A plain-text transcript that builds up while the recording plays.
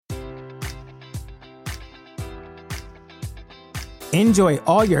Enjoy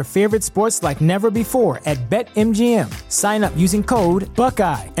all your favorite sports like never before at BetMGM. Sign up using code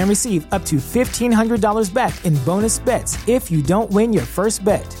Buckeye and receive up to $1,500 back in bonus bets if you don't win your first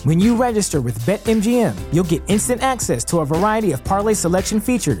bet. When you register with BetMGM, you'll get instant access to a variety of parlay selection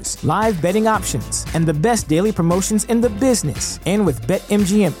features, live betting options, and the best daily promotions in the business. And with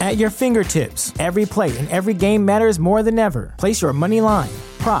BetMGM at your fingertips, every play and every game matters more than ever. Place your money line,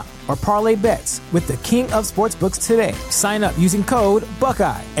 prop, or parlay bets with the king of sportsbooks today. Sign up using code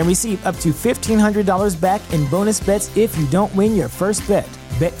Buckeye and receive up to $1,500 back in bonus bets if you don't win your first bet.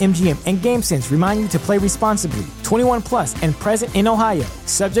 BetMGM and GameSense remind you to play responsibly. 21 plus and present in Ohio,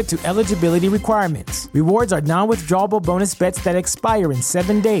 subject to eligibility requirements. Rewards are non-withdrawable bonus bets that expire in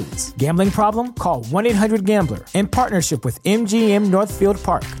 7 days. Gambling problem? Call 1-800-GAMBLER. In partnership with MGM Northfield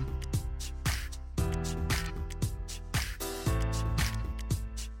Park.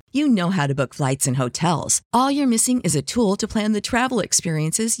 You know how to book flights and hotels. All you're missing is a tool to plan the travel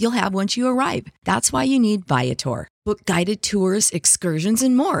experiences you'll have once you arrive. That's why you need Viator. Book guided tours, excursions,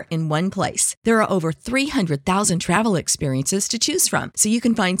 and more in one place. There are over 300,000 travel experiences to choose from, so you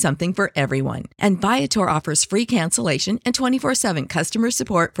can find something for everyone. And Viator offers free cancellation and 24/7 customer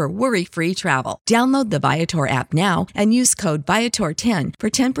support for worry-free travel. Download the Viator app now and use code Viator10 for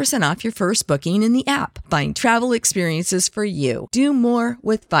 10% off your first booking in the app. Find travel experiences for you. Do more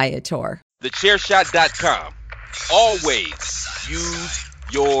with Viator. TheChairShot.com. Always use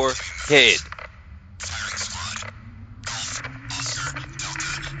your head.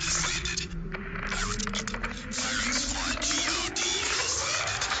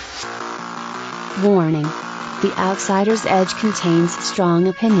 Warning. The Outsider's Edge contains strong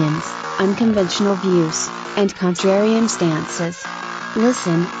opinions, unconventional views, and contrarian stances.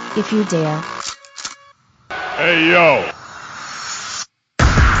 Listen, if you dare. Hey, yo!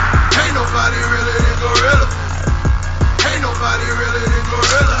 Ain't nobody really than Gorilla. Ain't nobody really than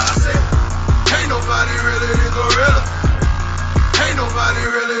Gorilla. I said, ain't nobody really than Gorilla. Ain't nobody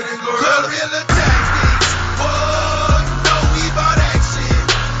really than Gorilla. Gorilla tactics. Whoa, you know we bout action.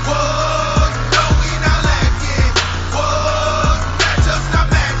 Whoa, you know we not lacking. Whoa, matchups not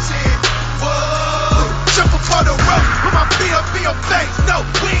matching. Whoa, jump up on the rope, put my feet up in your face. No,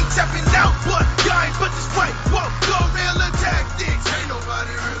 we ain't tapping out, but y'all ain't but this way. Whoa, Gorilla tactics. Ain't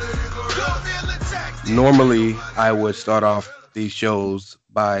nobody really than Gorilla tactics. Normally, I would start off these shows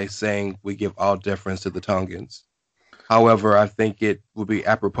by saying we give all deference to the Tongans. However, I think it would be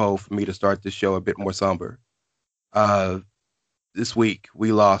apropos for me to start this show a bit more somber. This week,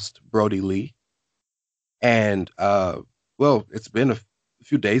 we lost Brody Lee. And, well, it's been a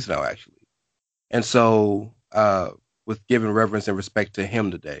few days now, actually. And so, with giving reverence and respect to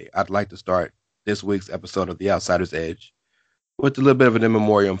him today, I'd like to start this week's episode of The Outsider's Edge with a little bit of an in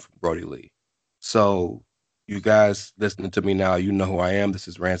memoriam from Brody Lee. So, you guys listening to me now, you know who I am. This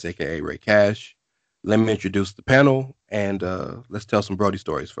is Rance, a.k.a. Ray Cash. Let me introduce the panel, and let's tell some Brody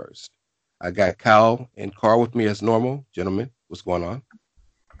stories first. I got Kyle and Carl with me as normal. Gentlemen, what's going on?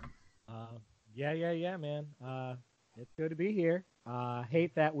 Yeah, man. It's good to be here.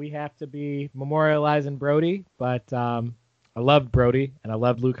 Hate that we have to be memorializing Brody, but I loved Brody, and I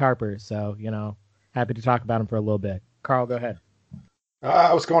loved Luke Harper, so, happy to talk about him for a little bit. Carl, go ahead.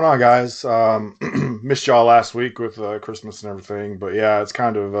 What's going on, guys? Missed y'all last week with Christmas and everything, but yeah, it's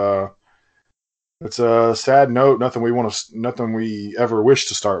kind of it's a sad note. Nothing we ever wish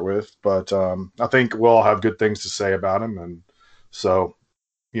to start with, but I think we'll all have good things to say about him, and so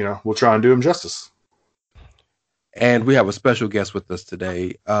we'll try and do him justice. And we have a special guest with us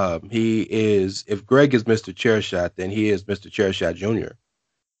today. He is, if Greg is Mr. Chairshot, then he is Mr. Chairshot Jr.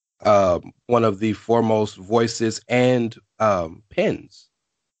 One of the foremost voices and pens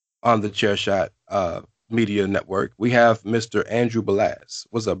on the Chairshot media network. We have Mr. Andrew Belaz.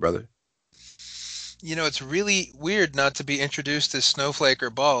 What's up, brother? It's really weird not to be introduced as Snowflake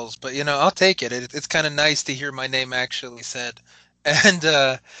or Balls, but I'll take it. It's kind of nice to hear my name actually said. And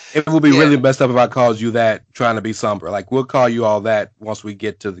it would be really messed up if I called you that trying to be somber. Like, we'll call you all that once we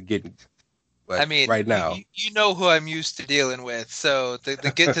get to the getting. But I mean, right now, you know who I'm used to dealing with, so the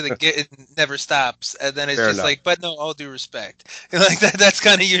get to the get never stops, and then it's Fair just enough. like, but no, all due respect, like that. That's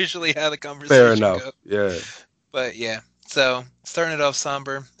kind of usually how the conversation fair enough. goes. Yeah. But yeah, so starting it off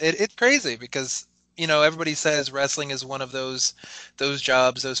somber, it's crazy because everybody says wrestling is one of those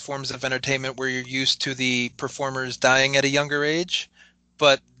jobs, those forms of entertainment where you're used to the performers dying at a younger age,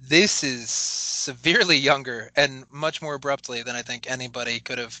 but this is severely younger and much more abruptly than I think anybody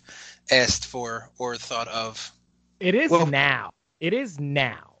could have asked for or thought of. It is now. It is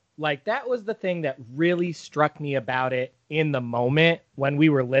now. Like, that was the thing that really struck me about it in the moment when we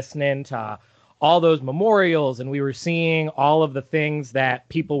were listening to all those memorials and we were seeing all of the things that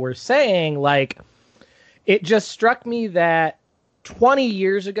people were saying, like, it just struck me that 20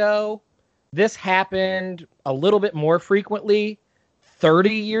 years ago, this happened a little bit more frequently.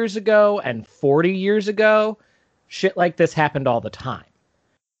 30 years ago and 40 years ago, shit like this happened all the time.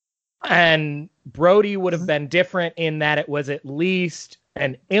 And Brody would have been different in that it was at least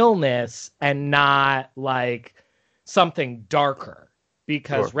an illness and not like something darker,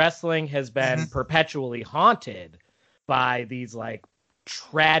 because wrestling has been perpetually haunted by these like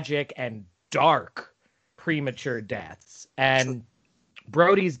tragic and dark premature deaths. And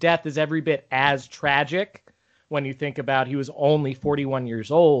Brody's death is every bit as tragic when you think about he was only 41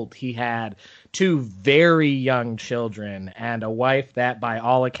 years old. He had 2 very young children and a wife that by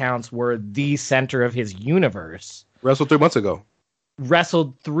all accounts were the center of his universe. Wrestled 3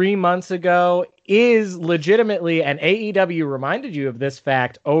 months ago. Is legitimately, and AEW reminded you of this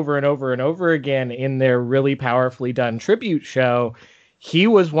fact over and over and over again in their really powerfully done tribute show. He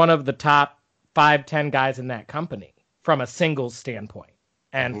was one of the top 5-10 guys in that company from a singles standpoint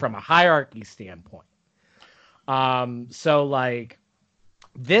and from a hierarchy standpoint. So like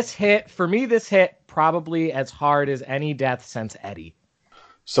this hit probably as hard as any death since Eddie.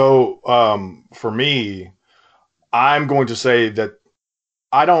 So for me, I'm going to say that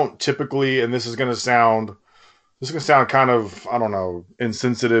I don't typically, and this is going to sound kind of, I don't know,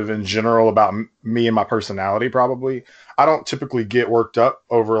 insensitive in general about me and my personality probably. I don't typically get worked up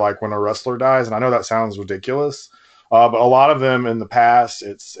over like when a wrestler dies, and I know that sounds ridiculous, but a lot of them in the past,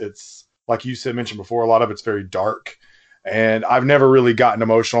 it's like you mentioned before, a lot of it's very dark, and I've never really gotten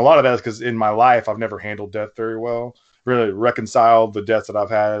emotional. A lot of that is because in my life, I've never handled death very well, really reconciled the deaths that I've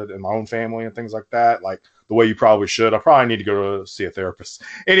had in my own family and things like that, like the way you probably should. I probably need to go to see a therapist.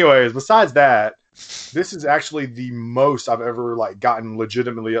 Anyways, besides that, this is actually the most I've ever like gotten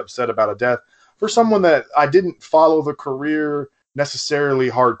legitimately upset about a death for someone that I didn't follow the career necessarily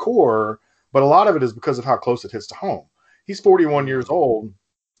hardcore, but a lot of it is because of how close it hits to home. He's 41 years old.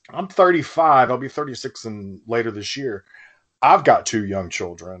 I'm 35. I'll be 36 later this year. I've got 2 young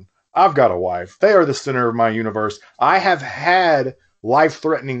children. I've got a wife. They are the center of my universe. I have had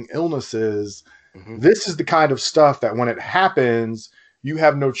life-threatening illnesses. This is the kind of stuff that when it happens, you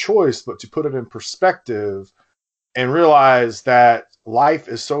have no choice but to put it in perspective and realize that life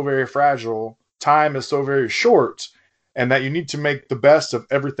is so very fragile, time is so very short, and that you need to make the best of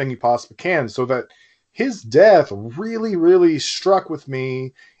everything you possibly can. So that his death really, really struck with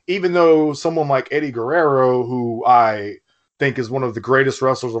me, even though someone like Eddie Guerrero, who I think is one of the greatest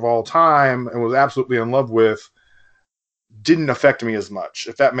wrestlers of all time and was absolutely in love with, didn't affect me as much,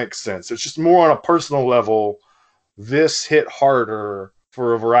 if that makes sense. It's just more on a personal level. This hit harder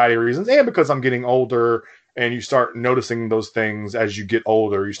for a variety of reasons, and because I'm getting older and you start noticing those things as you get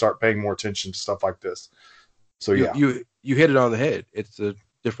older, you start paying more attention to stuff like this. So yeah. You hit it on the head. It's a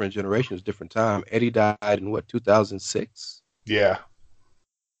different generation, it's a different time. Eddie died in 2006? Yeah.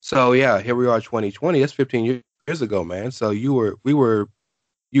 So yeah, here we are 2020. That's 15 years ago, man. So you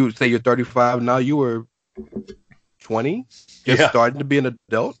would say you're 35 now, you were 20, just starting to be an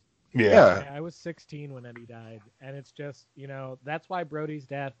adult. Yeah, I was 16 when Eddie died, and it's just, that's why Brody's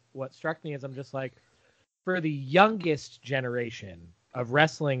death, what struck me is I'm just like, for the youngest generation of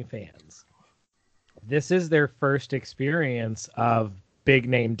wrestling fans, this is their first experience of big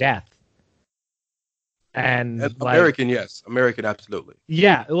name death. And American, yes. American, absolutely.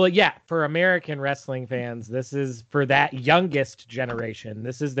 Yeah. Well, yeah. For American wrestling fans, this is for that youngest generation.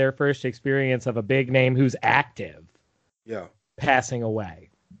 This is their first experience of a big name who's active. Yeah. Passing away.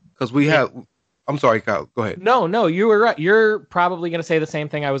 Because we have. I'm sorry, Kyle. Go ahead. No, you were right. You're probably going to say the same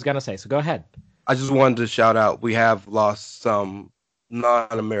thing I was going to say. So go ahead. I just wanted to shout out. We have lost some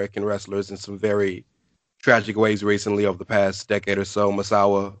non-American wrestlers in some very tragic ways recently over the past decade or so.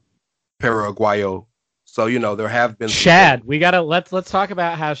 Masawa, Paraguayo. So, there have been Shad. We gotta let's talk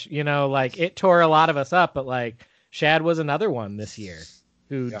about how it tore a lot of us up, but like Shad was another one this year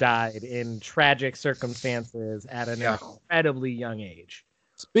who died in tragic circumstances at an incredibly young age.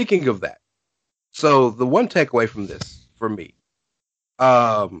 Speaking of that, so the one takeaway from this for me,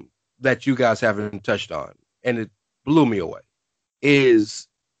 that you guys haven't touched on, and it blew me away, is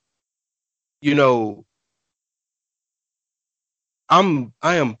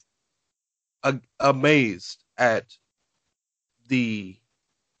I am amazed at the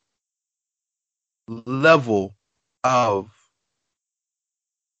level of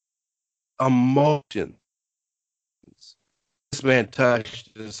emotion this man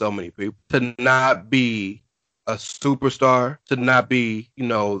touched in so many people. To not be a superstar, to not be,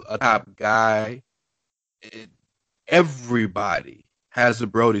 a top guy. Everybody has a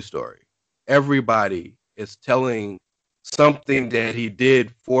Brody story. everybody is telling something that he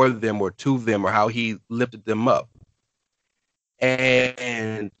did for them or to them or how he lifted them up.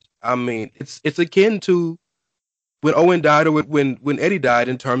 And I mean, it's akin to when Owen died or when Eddie died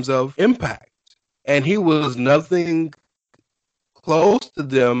in terms of impact. And he was nothing close to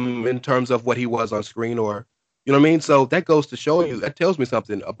them in terms of what he was on screen or, you know what I mean? So that goes to show you, that tells me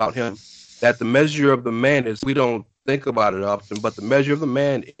something about him, that the measure of the man is, we don't think about it often, but the measure of the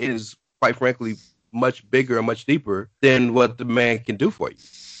man is, quite frankly, much bigger and much deeper than what the man can do for you.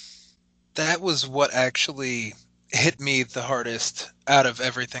 That was what actually hit me the hardest out of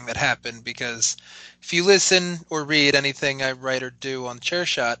everything that happened, because if you listen or read anything I write or do on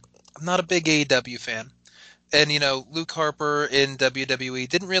Chairshot, I'm not a big AEW fan. And, you know, Luke Harper in WWE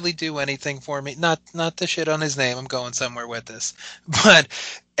didn't really do anything for me. Not to shit on his name. I'm going somewhere with this. But,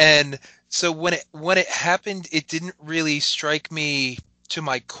 and so when it happened, it didn't really strike me to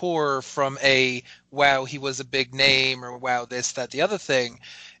my core from a, wow, he was a big name, or wow, this, that, the other thing.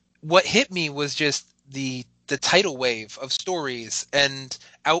 What hit me was just the tidal wave of stories and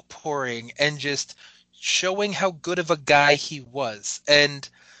outpouring and just showing how good of a guy he was. And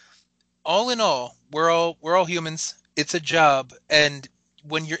all in all, we're all humans. It's a job. And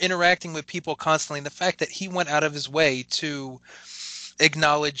when you're interacting with people constantly, the fact that he went out of his way to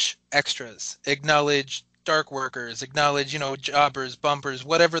acknowledge extras, acknowledge dark workers, acknowledge, you know, jobbers, bumpers,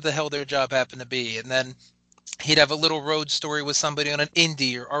 whatever the hell their job happened to be. And then he'd have a little road story with somebody on an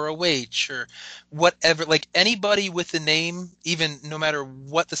indie or ROH or whatever, like anybody with a name, even no matter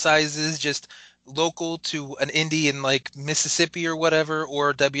what the size is, just local to an indie in like Mississippi or whatever,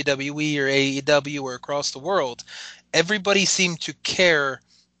 or WWE or AEW or across the world. Everybody seemed to care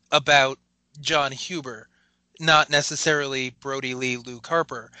about Jon Huber, not necessarily Brody Lee, Luke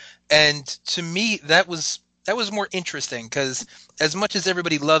Harper. And to me, that was more interesting, because as much as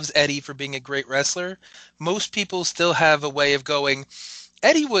everybody loves Eddie for being a great wrestler, most people still have a way of going,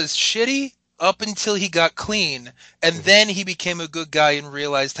 Eddie was shitty up until he got clean, and then he became a good guy and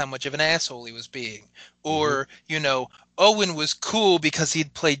realized how much of an asshole he was being. Or, you know, Owen was cool because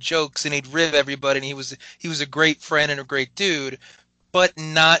he'd play jokes and he'd rib everybody, and he was a great friend and a great dude, but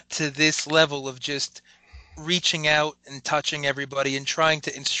not to this level of just reaching out and touching everybody and trying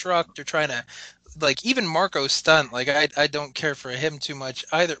to instruct or trying to, like, even Marco Stunt, like, I don't care for him too much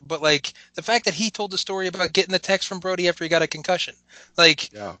either, but like the fact that he told the story about getting the text from Brody after he got a concussion, like,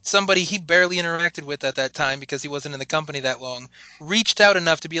 somebody he barely interacted with at that time because he wasn't in the company that long, reached out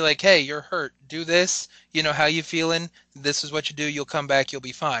enough to be like, hey, you're hurt, do this, you know, how you feeling, this is what you do, you'll come back, you'll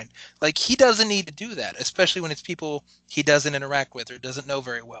be fine. Like, he doesn't need to do that, especially when it's people he doesn't interact with or doesn't know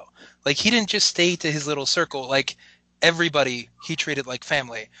very well. Like, he didn't just stay to his little circle. Like, everybody he treated like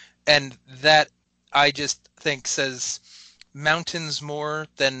family, and that, I just think, says mountains more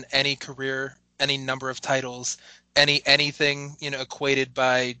than any career, any number of titles, anything, you know, equated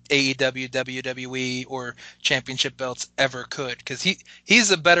by AEW, WWE, or championship belts ever could, because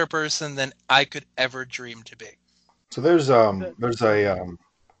he's a better person than I could ever dream to be. So there's a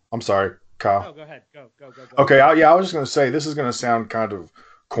I'm sorry, Kyle. Oh, go ahead. Go. Okay, I was just gonna say, this is gonna sound kind of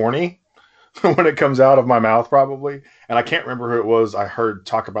corny when it comes out of my mouth, probably. And I can't remember who it was I heard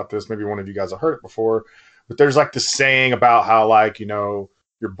talk about this. Maybe one of you guys have heard it before. But there's like this saying about how, like, you know,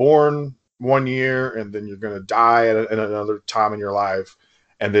 you're born one year and then you're going to die at another time in your life.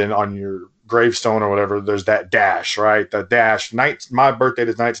 And then on your gravestone or whatever, there's that dash, right? The dash. My birthday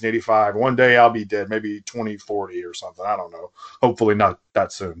is 1985. One day I'll be dead, maybe 2040 or something. I don't know. Hopefully not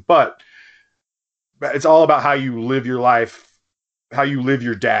that soon. But it's all about how you live your life, how you live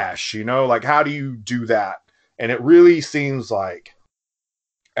your dash, you know, like, how do you do that? And it really seems like,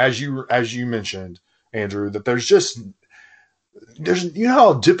 as you mentioned, Andrew, that there's you know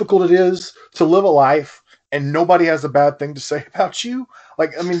how difficult it is to live a life and nobody has a bad thing to say about you.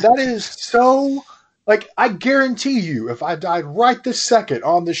 Like, I mean, that is so, like, I guarantee you, if I died right this second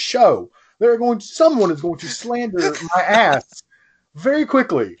on the show, someone is going to slander my ass very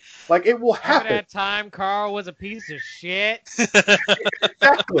quickly. Like, it will happen. Remember that time Carl was a piece of shit?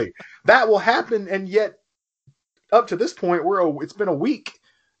 Exactly. That will happen, and yet, up to this point, it's been a week,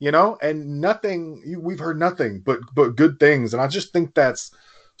 you know, and we've heard nothing but good things. And I just think that's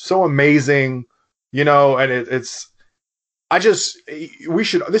so amazing, you know, and this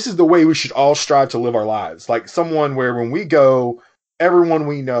is the way we should all strive to live our lives. Like, someone where when we go, everyone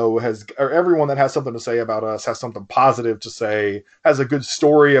we know or everyone that has something to say about us has something positive to say, has a good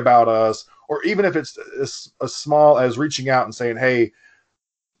story about us, or even if it's as small as reaching out and saying, hey,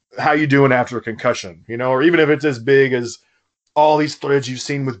 how you doing after a concussion, you know, or even if it's as big as all these threads you've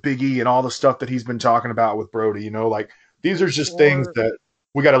seen with Big E and all the stuff that he's been talking about with Brody, you know, like, these are just things that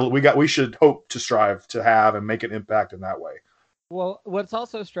we should hope to strive to have and make an impact in that way. Well, what's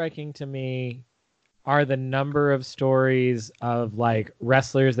also striking to me are the number of stories of like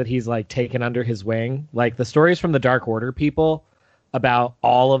wrestlers that he's like taken under his wing. Like the stories from the Dark Order people about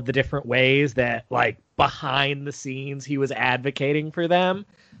all of the different ways that like behind the scenes he was advocating for them.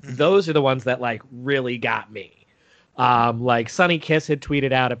 Those are the ones that like really got me. Like Sonny Kiss had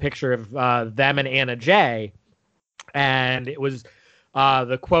tweeted out a picture of them and Anna Jay, and it was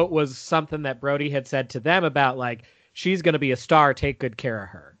the quote was something that Brody had said to them about like, she's going to be a star, take good care of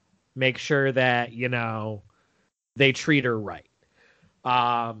her. Make sure that, you know, they treat her right.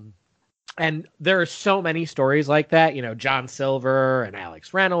 And there are so many stories like that, you know, John Silver and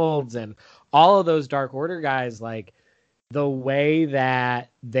Alex Reynolds and all of those Dark Order guys, like the way that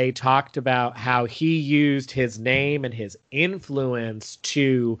they talked about how he used his name and his influence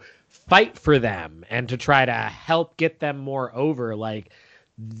to fight for them and to try to help get them more over. Like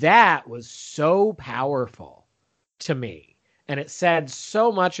that was so powerful to me. And it said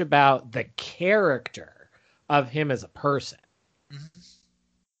so much about the character of him as a person.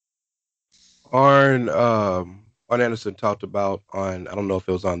 Arn Anderson talked about on, I don't know if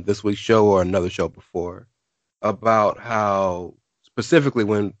it was on this week's show or another show before, about how specifically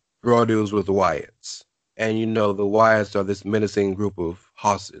when Brody was with the Wyatts, and you know the Wyatts are this menacing group of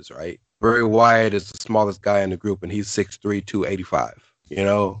hosses, right? Bray Wyatt is the smallest guy in the group, and he's 6'3", 285, you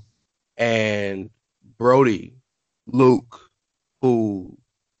know? And Brody, Luke, who,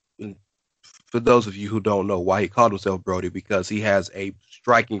 for those of you who don't know why he called himself Brody, because he has a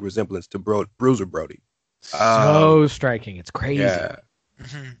striking resemblance to Bruiser Brody. So striking. It's crazy. Yeah.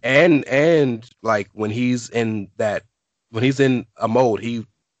 And like when he's in a mode, he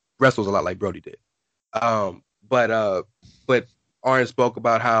wrestles a lot like Brody did. But Arn spoke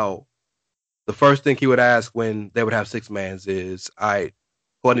about how the first thing he would ask when they would have six mans is, who I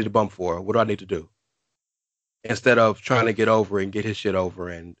need to bump for? What do I need to do? Instead of trying to get over and get his shit over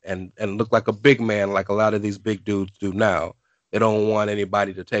and look like a big man like a lot of these big dudes do now. They don't want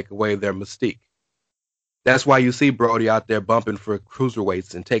anybody to take away their mystique. That's why you see Brody out there bumping for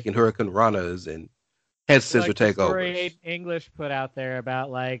cruiserweights and taking Hurricane Ranas and head scissor like takeovers. The story English put out there about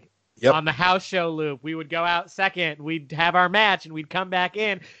like Yep. on the house show loop, we would go out second, we'd have our match, and we'd come back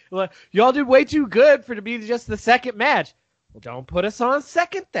in. Like, y'all did way too good for to be just the second match. Well, don't put us on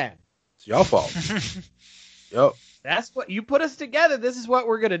second then. It's your fault. Yep. That's what you put us together. This is what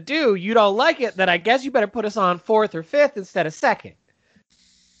we're gonna do. You don't like it, then I guess you better put us on fourth or fifth instead of second.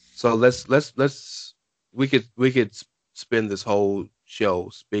 So we could spend this whole show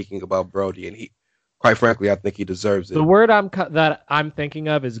speaking about Brody, and he, quite frankly, I think he deserves it. The word that I'm thinking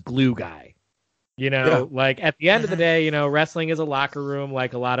of is glue guy. You know, like at the end of the day, you know, wrestling is a locker room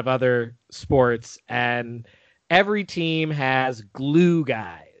like a lot of other sports, and every team has glue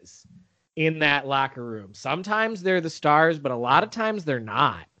guys in that locker room. Sometimes they're the stars, but a lot of times they're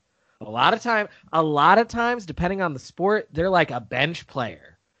not. A lot of times, depending on the sport, they're like a bench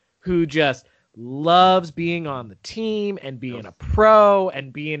player who just loves being on the team and being a pro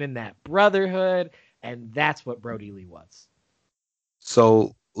and being in that brotherhood. And that's what Brody Lee was.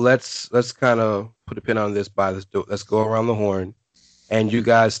 So let's kind of put a pin on this. Let's go around the horn, and you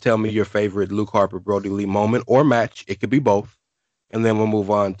guys tell me your favorite Luke Harper Brody Lee moment or match. It could be both, and then we'll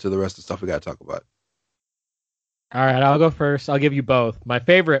move on to the rest of the stuff we got to talk about. All right, I'll go first. I'll give you both. My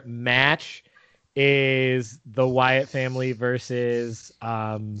favorite match is the Wyatt family versus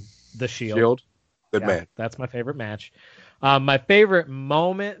the Shield. Good man. That's my favorite match. My favorite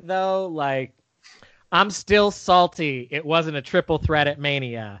moment, though, like, I'm still salty it wasn't a triple threat at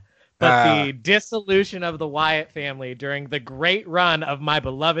Mania, but the dissolution of the Wyatt family during the great run of my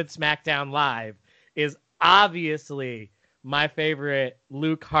beloved SmackDown Live is obviously my favorite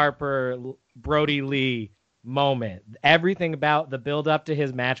Luke Harper, Brody Lee moment. Everything about the build up to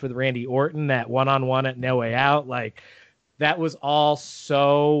his match with Randy Orton, that one-on-one at No Way Out, like, that was all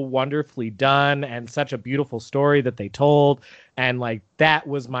so wonderfully done and such a beautiful story that they told. And like, that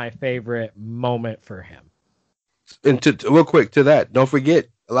was my favorite moment for him. And real quick to that, don't forget,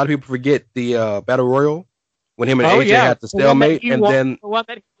 a lot of people forget the Battle Royal when him and AJ had the stalemate, and then the one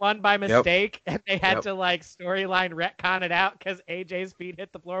that he won by mistake, and they had to like storyline retcon it out because AJ's feet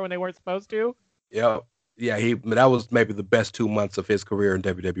hit the floor when they weren't supposed to. Yeah, that was maybe the best 2 months of his career in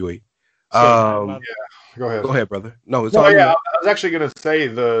WWE. Go ahead. Go ahead, brother. No, it's all right. I was actually going to say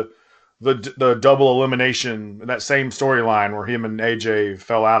the double elimination, that same storyline where him and AJ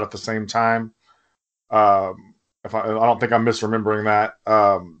fell out at the same time. If I don't think I'm misremembering that.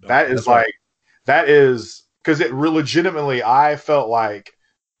 That is because it legitimately, I felt like,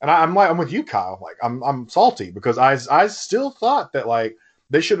 and I'm with you, Kyle. Like I'm salty because I still thought that like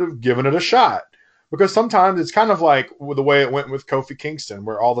they should have given it a shot, because sometimes it's kind of like the way it went with Kofi Kingston,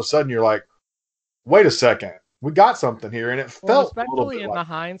 where all of a sudden you're like, wait a second, we got something here, and it felt a little bit especially in like, the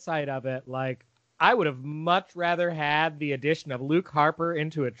hindsight of it, like I would have much rather had the addition of Luke Harper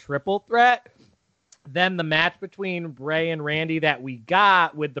into a triple threat than the match between Bray and Randy that we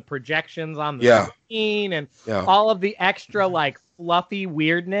got with the projections on the screen and all of the extra like fluffy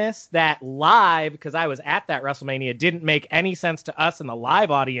weirdness that live, because I was at that WrestleMania, didn't make any sense to us in the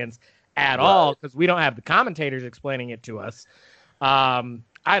live audience at all, because we don't have the commentators explaining it to us. I'd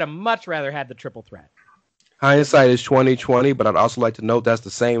have much rather had the triple threat. Hindsight is 20/20, but I'd also like to note that's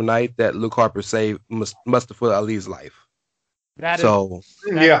the same night that Luke Harper saved Mustafa Ali's life. That's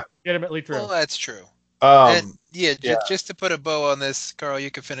legitimately true. Well, that's true. Um, Just to put a bow on this, Carl, you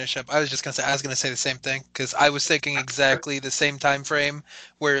can finish up. I was going to say the same thing, because I was thinking exactly the same time frame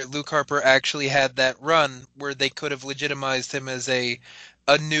where Luke Harper actually had that run where they could have legitimized him as a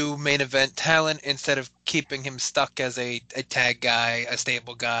new main event talent instead of keeping him stuck as a tag guy, a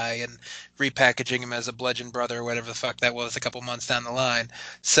stable guy, and repackaging him as a bludgeon brother or whatever the fuck that was a couple months down the line.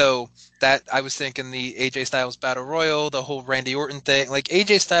 So that I was thinking the AJ Styles Battle Royal, the whole Randy Orton thing, like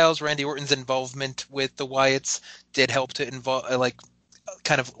AJ Styles, Randy Orton's involvement with the Wyatts did help to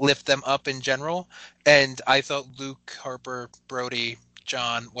kind of lift them up in general. And I thought Luke Harper, Brody,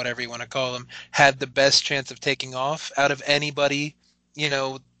 John, whatever you want to call him, had the best chance of taking off out of anybody,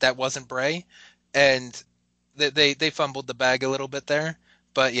 that wasn't Bray, and they fumbled the bag a little bit there.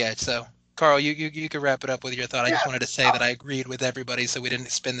 But yeah, so Carl, you could wrap it up with your thought. I just wanted to say that I agreed with everybody, so we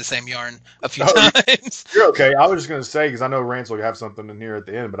didn't spin the same yarn a few times. You're okay. I was just gonna say, because I know Rance will have something in here at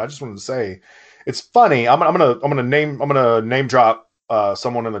the end, but I just wanted to say, it's funny. I'm gonna name drop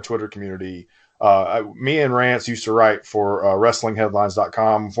someone in the Twitter community. Me and Rance used to write for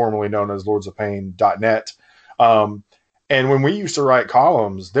WrestlingHeadlines.com, formerly known as LordsOfPain.net. And when we used to write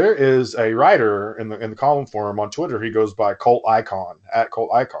columns, there is a writer in the column forum on Twitter. He goes by Colt Icon, at Colt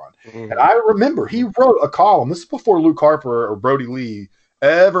Icon. Mm-hmm. And I remember he wrote a column. This is before Luke Harper or Brody Lee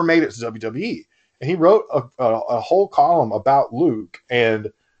ever made it to WWE. And he wrote a whole column about Luke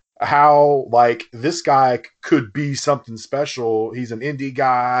and how, like, this guy could be something special. He's an indie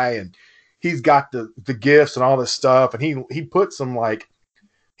guy, and he's got the gifts and all this stuff. And he put some, like,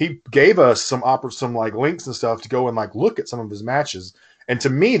 he gave us some links and stuff to go and like look at some of his matches. And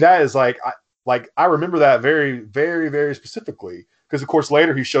to me, that is I remember that very, very, very specifically, because of course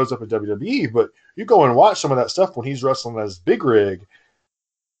later he shows up at WWE, but you go and watch some of that stuff when he's wrestling as Big Rig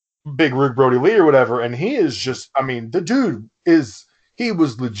Brody Lee or whatever. And he is just, the dude he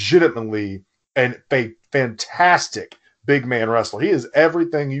was legitimately a fantastic big man wrestler. He is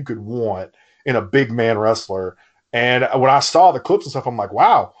everything you could want in a big man wrestler. And when I saw the clips and stuff, I'm like,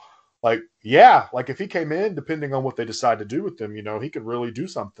 wow, if he came in, depending on what they decide to do with him, he could really do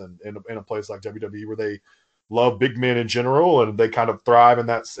something in a place like WWE where they love big men in general and they kind of thrive in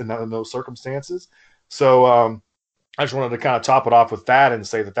those circumstances. So I just wanted to kind of top it off with that and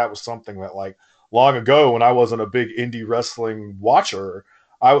say that was something that, like, long ago when I wasn't a big indie wrestling watcher,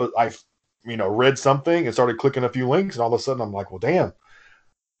 I read something and started clicking a few links, and all of a sudden I'm like, well, damn.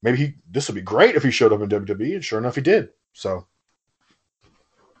 Maybe this would be great if he showed up in WWE, and sure enough, he did. So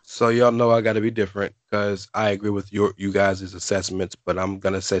y'all know I got to be different, because I agree with you guys' assessments, but I'm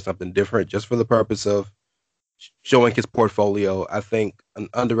gonna say something different just for the purpose of showing his portfolio. I think an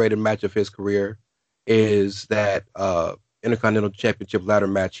underrated match of his career is that Intercontinental Championship ladder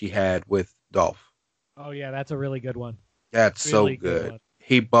match he had with Dolph. Oh yeah, that's a really good one. That's really so good.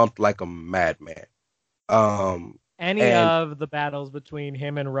 He bumped like a madman. Of the battles between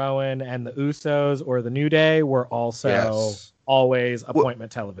him and Rowan and the Usos or the New Day were also always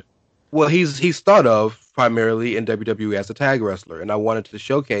appointment television. Well, he's thought of primarily in WWE as a tag wrestler, and I wanted to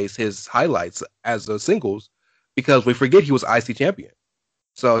showcase his highlights as a singles because we forget he was IC champion.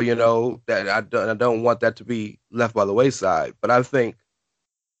 So, that I don't want that to be left by the wayside. But I think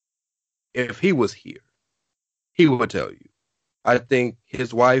if he was here, he would tell you. I think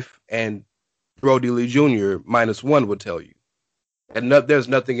his wife and Brody Lee Jr. -1 would tell you. And there's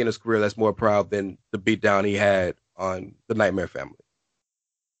nothing in his career that's more proud than the beatdown he had on the Nightmare Family.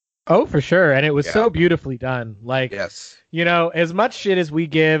 Oh, for sure. And it was so beautifully done. Like, yes. As much shit as we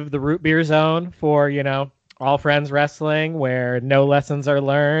give the Root Beer Zone for, All Friends Wrestling, where no lessons are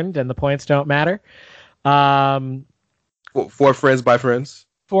learned and the points don't matter. 4 friends by friends?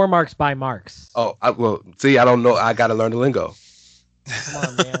 4 marks by marks. Oh, I don't know. I got to learn the lingo. Come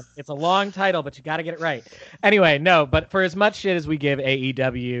on, man. It's a long title, but you got to get it right. Anyway, no, but for as much shit as we give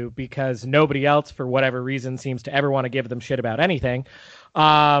AEW, because nobody else, for whatever reason, seems to ever want to give them shit about anything,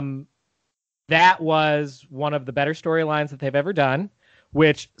 that was one of the better storylines that they've ever done.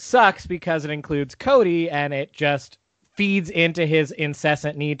 which sucks because it includes Cody, and it just feeds into his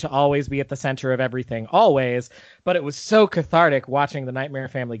incessant need to always be at the center of everything, always. But it was so cathartic watching the Nightmare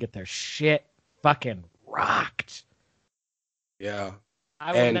Family get their shit fucking rocked. Yeah.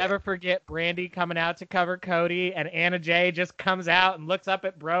 I will never forget Brandy coming out to cover Cody, and Anna Jay just comes out and looks up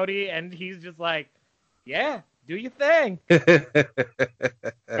at Brody, and he's just like, yeah, do your thing.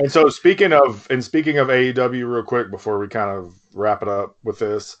 And so speaking of AEW real quick before we kind of wrap it up with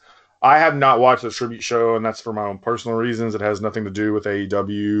this, I have not watched the tribute show, and that's for my own personal reasons. It has nothing to do with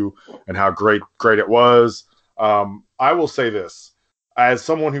AEW and how great it was. I will say this. As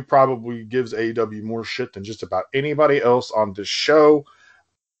someone who probably gives AEW more shit than just about anybody else on this show,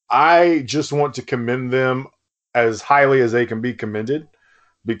 I just want to commend them as highly as they can be commended,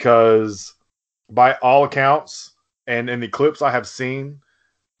 because by all accounts and in the clips I have seen,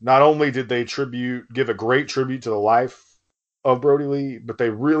 not only did they give a great tribute to the life of Brody Lee, but they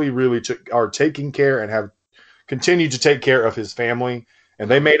really are taking care and have continued to take care of his family. And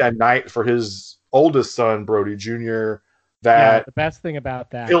they made a night for his oldest son, Brody Jr., that the best thing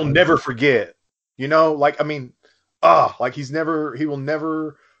about that he'll never forget. You know, like, I mean, he will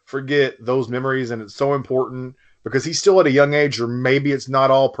never forget those memories, and it's so important because he's still at a young age, or maybe it's not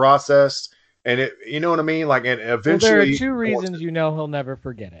all processed, and it, you know what I mean? Like, and eventually, there are two reasons he'll never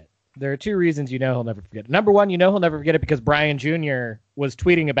forget it. There are two reasons he'll never forget it. Number one, he'll never forget it because Brian Jr. was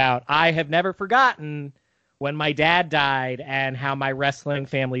tweeting about, I have never forgotten when my dad died and how my wrestling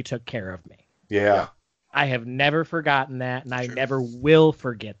family took care of me. Yeah. I have never forgotten that, and I never will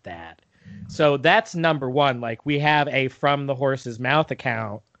forget that. So that's number one. Like, we have a From the Horse's Mouth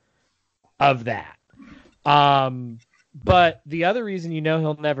account of that. But the other reason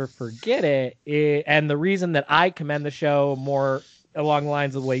he'll never forget it, and the reason that I commend the show more along the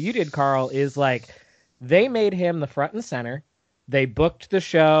lines of the way you did, Carl, is like they made him the front and center. They booked the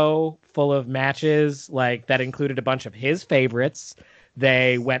show full of matches like that included a bunch of his favorites.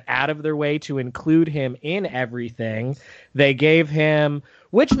 They went out of their way to include him in everything. They gave him,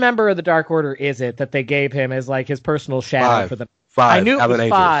 which member of the Dark Order is it that they gave him as like his personal shadow for the 5? I knew it was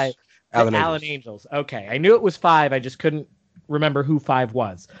 5. Alan Angels. Okay, I knew it was 5. I just couldn't remember who 5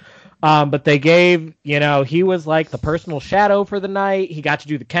 was. But they gave, he was like the personal shadow for the night. He got to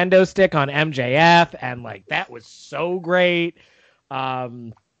do the kendo stick on MJF, and like that was so great.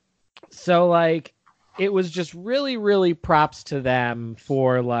 So like it was just really, really props to them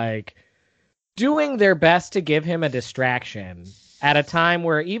for like doing their best to give him a distraction at a time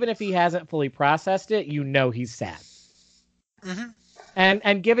where even if he hasn't fully processed it, he's sad. Mm-hmm.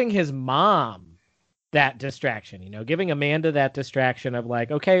 And giving his mom that distraction, giving Amanda that distraction of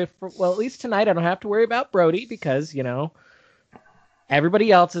like, okay, at least tonight I don't have to worry about Brody because,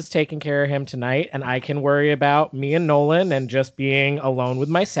 everybody else is taking care of him tonight, and I can worry about me and Nolan and just being alone with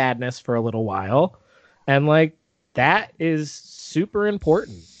my sadness for a little while. And like, that is super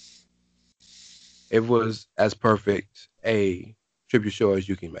important. It was as perfect a tribute show as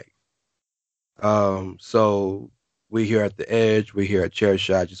you can make. So we here at The Edge, we here at Chair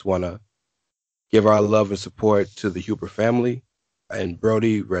Shot just want to give our love and support to the Huber family. And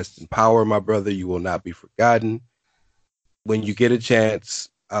Brody, rest in power, my brother. You will not be forgotten. When you get a chance,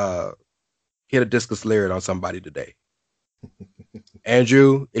 hit a discus lyric on somebody today.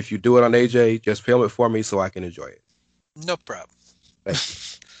 Andrew, if you do it on AJ, just film it for me so I can enjoy it. No problem. Thank you.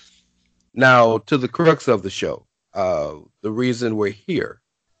 Now, to the crux of the show, the reason we're here.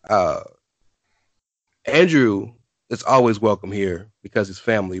 Andrew is always welcome here because he's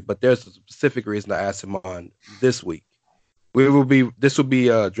family, but there's a specific reason I asked him on this week. This will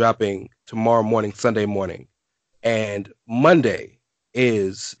be dropping tomorrow morning, Sunday morning, and Monday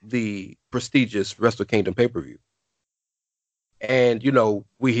is the prestigious Wrestle Kingdom pay-per-view. And,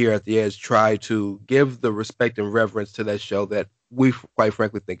 we here at The Edge try to give the respect and reverence to that show that we quite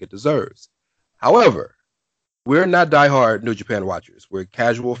frankly think it deserves. However, we're not diehard New Japan watchers. We're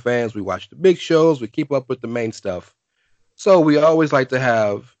casual fans. We watch the big shows. We keep up with the main stuff. So we always like to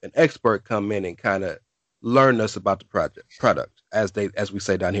have an expert come in and kind of learn us about the product, as we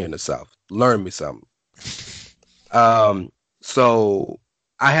say down here in the South. Learn me something. So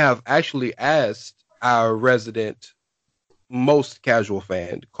I have actually asked our resident most casual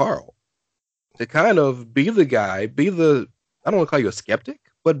fan, Carl, to kind of be the guy, I don't want to call you a skeptic,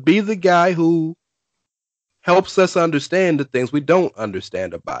 but be the guy who helps us understand the things we don't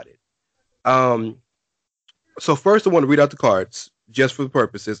understand about it. So first I want to read out the cards just for the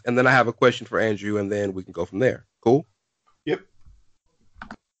purposes, and then I have a question for Andrew, and then we can go from there. Cool? Yep.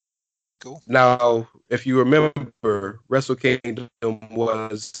 Cool. Now, if you remember, Wrestle Kingdom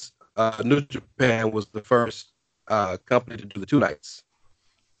was New Japan was the first company to do the 2 nights.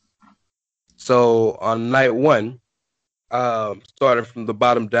 So on night one, starting from the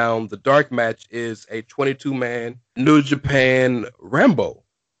bottom down, the dark match is a 22-man New Japan Rambo,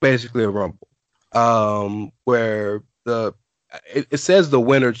 basically a Rumble, where it says the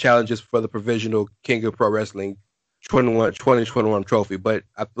winner challenges for the provisional King of Pro Wrestling 2021 trophy, but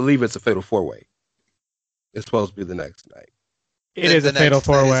I believe it's a fatal four-way. It's supposed to be the next night. It is a fatal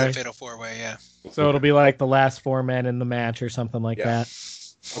four-way. It's a fatal four-way, yeah. So it'll be like the last 4 men in the match or something like that.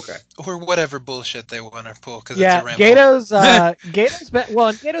 Okay. Or whatever bullshit they want to pull, because Yeah, it's a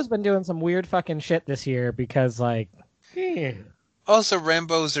Rambo. Gato's been doing some weird fucking shit this year because, like, Also,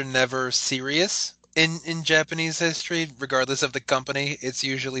 Rambos are never serious in Japanese history, regardless of the company. It's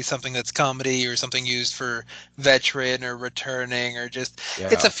usually something that's comedy or something used for veteran or returning or just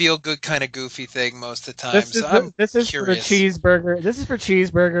it's a feel-good kind of goofy thing most of the time. This is curious. for Cheeseburger. This is for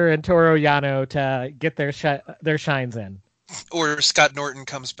Cheeseburger and Toru Yano to get their shines in. Or Scott Norton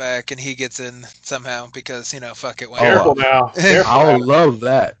comes back and he gets in somehow because, fuck it. Why Careful now. Careful I'll now. love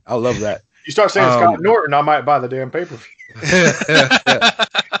that. I'll love that. You start saying Scott Norton, I might buy the damn pay-per-view.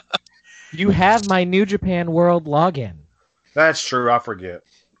 You have my New Japan World login. That's true. I forget.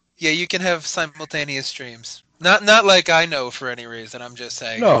 Yeah, you can have simultaneous streams. Not like I know for any reason. I'm just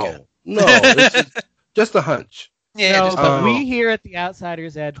saying. No, it's just a hunch. Yeah, No, but we here at the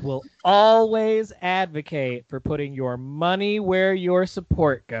Outsiders Edge will always advocate for putting your money where your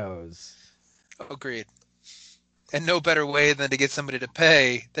support goes. Agreed. And no better way than to get somebody to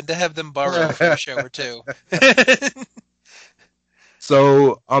pay than to have them borrow for a show or two.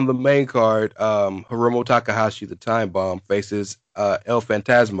 So on the main card, Hiromu Takahashi, the Time Bomb, faces El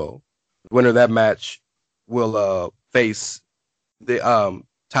Phantasmo. The winner of that match will face the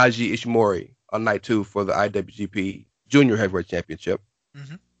Taiji Ishimori on night 2 for the IWGP Junior Heavyweight Championship.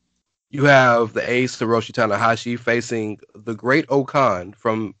 Mm-hmm. You have the ace Hiroshi Tanahashi facing the Great Okan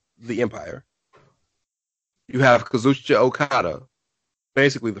from the Empire. You have Kazuchika Okada,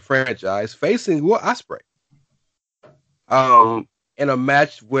 basically the franchise, facing Will Ospreay. In a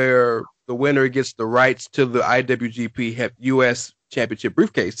match where the winner gets the rights to the IWGP US Championship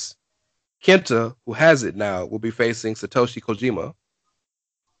briefcase, Kenta, who has it now, will be facing Satoshi Kojima.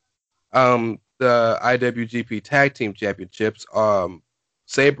 The IWGP Tag Team Championships,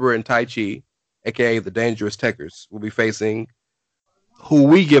 Sabre and Taichi, aka the Dangerous Techers, will be facing who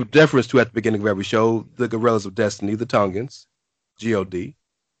we give deference to at the beginning of every show, the Gorillas of Destiny, the Tongans, GOD.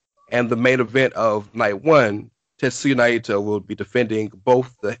 And the main event of night 1, Tetsuya Naito will be defending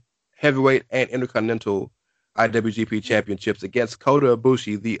both the heavyweight and intercontinental IWGP championships against Kota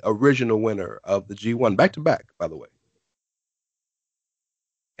Ibushi, the original winner of the G1, back to back, by the way.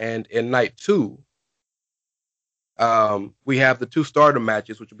 And in night 2, we have the 2 Stardom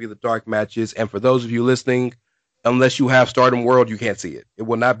matches, which will be the dark matches. And for those of you listening, unless you have Stardom World, you can't see it. It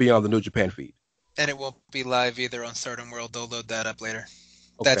will not be on the New Japan feed. And it won't be live either on Stardom World. They'll load that up later.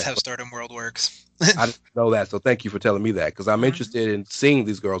 Okay. That's how Stardom World works. I didn't know that, so thank you for telling me that, because I'm interested in seeing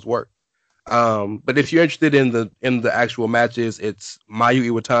these girls work. But if you're interested in the actual matches, it's Mayu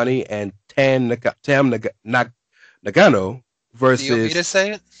Iwatani and Tam Nagano versus. Do you want me to say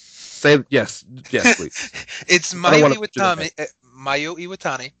it? Say yes, please. It's Mayu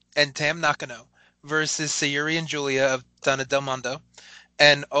Iwatani and Tam Nakano versus Sayuri and Julia of Donna Del Mondo,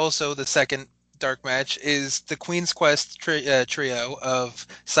 and also the second dark match is the Queen's Quest trio of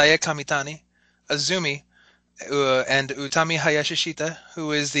Saya Kamitani, Azumi, and Utami Hayashishita,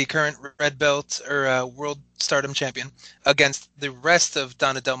 who is the current red belt or world stardom champion, against the rest of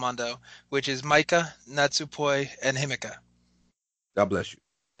Donna Del Mondo, which is Maika, Natsupoi, and Himika. God bless you.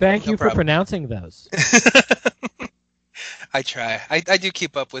 Thank No you problem. for pronouncing those. I try. I do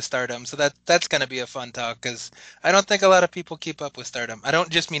keep up with Stardom, so that's going to be a fun talk, because I don't think a lot of people keep up with Stardom. I don't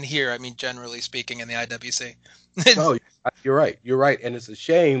just mean here, I mean generally speaking in the IWC. No, you're right. You're right, and it's a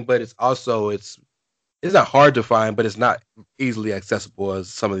shame, but it's also it's not hard to find, but it's not easily accessible as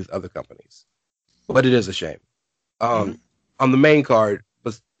some of these other companies. But it is a shame. On the main card,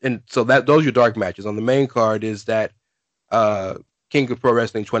 and so that those are your dark matches. On the main card is that King of Pro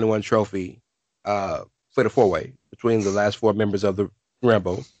Wrestling 21 trophy for the 4-way between the last 4 members of the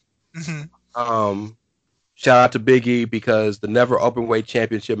Rambo. Mm-hmm. Shout out to Big E, because the never open weight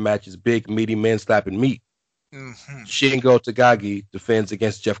championship match is big, meaty men slapping meat. Mm-hmm. Shingo Takagi defends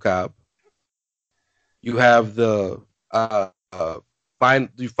against Jeff Cobb. You have you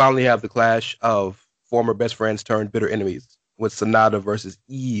finally have the clash of former best friends turned bitter enemies with Sonata versus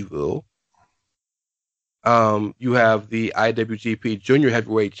Evil. You have the IWGP Junior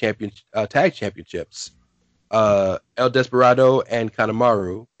Heavyweight Tag Championships. El Desperado and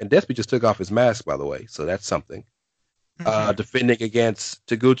Kanemaru. And Despy just took off his mask, by the way, so that's something. defending against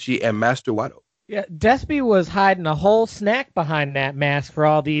Taguchi and Master Wato. Yeah, Despy was hiding a whole snack behind that mask for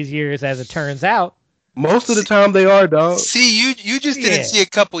all these years, as it turns out. Most of the time they are, dog. See, you just didn't see a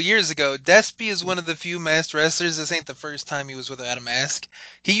couple years ago. Despy is one of the few masked wrestlers. This ain't the first time he was without a mask.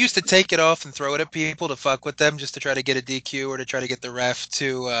 He used to take it off and throw it at people to fuck with them, just to try to get a DQ or to try to get the ref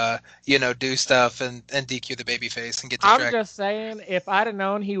to, do stuff and DQ the babyface and get distracted. I'm just saying, if I'd have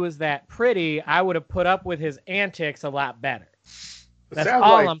known he was that pretty, I would have put up with his antics a lot better. That's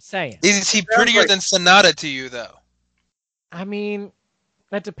all I'm saying. Is he prettier than Sonata to you, though? I mean,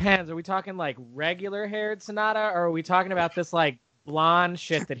 that depends. Are we talking like regular haired Sonata, or are we talking about this like blonde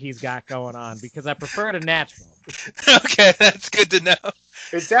shit that he's got going on? Because I prefer to natural. Okay, that's good to know.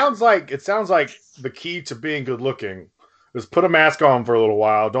 It sounds like the key to being good looking is put a mask on for a little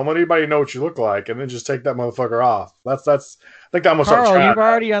while. Don't let anybody know what you look like, and then just take that motherfucker off. That's. I think that almost. Carl, you've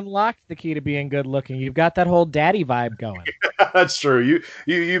already unlocked the key to being good looking. You've got that whole daddy vibe going. That's true.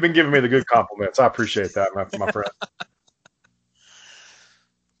 You've been giving me the good compliments. I appreciate that, my friend.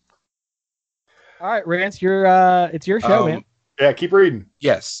 All right, Rance, it's your show, man. Yeah, keep reading.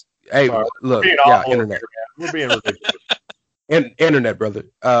 Yes. Hey, look, internet. We're being ridiculous. Internet, brother.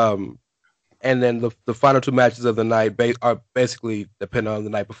 And then the final two matches of the night are basically depending on the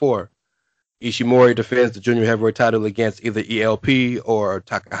night before. Ishimori defends the junior heavyweight title against either ELP or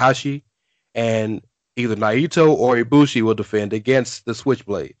Takahashi, and either Naito or Ibushi will defend against the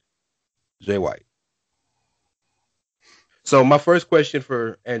Switchblade, Jay White. So my first question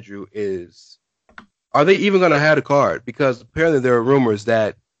for Andrew is, are they even going to have a card? Because apparently there are rumors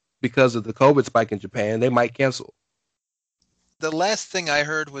that because of the COVID spike in Japan, they might cancel. The last thing I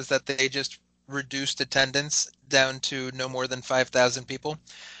heard was that they just reduced attendance down to no more than 5,000 people,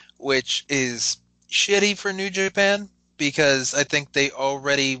 which is shitty for New Japan because I think they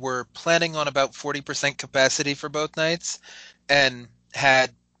already were planning on about 40% capacity for both nights and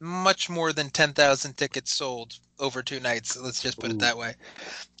had much more than 10,000 tickets sold over 2 nights. Let's just put it that way.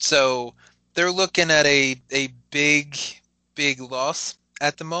 So they're looking at a big loss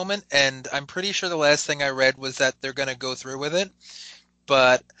at the moment, and I'm pretty sure the last thing I read was that they're going to go through with it.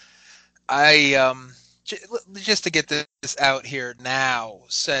 But I just to get this out here now,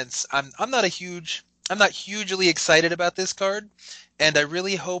 since I'm not hugely excited about this card, and I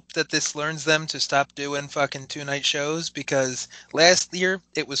really hope that this learns them to stop doing fucking 2-night shows, because last year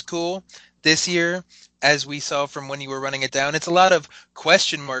it was cool. This year, as we saw from when you were running it down, it's a lot of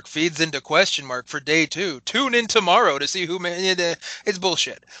question mark feeds into question mark for day 2. Tune in tomorrow to see who it's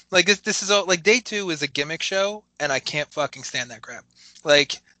bullshit. Like this is all like day 2 is a gimmick show, and I can't fucking stand that crap.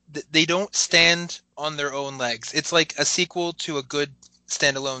 Like they don't stand on their own legs. It's like a sequel to a good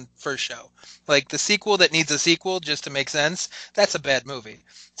standalone first show. Like the sequel that needs a sequel just to make sense, that's a bad movie.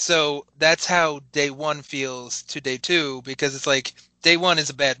 So that's how day 1 feels to day 2, because it's like day 1 is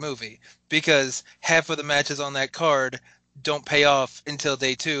a bad movie because half of the matches on that card don't pay off until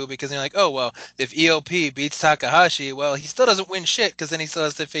day 2, because they're like, oh, well, if ELP beats Takahashi, well, he still doesn't win shit because then he still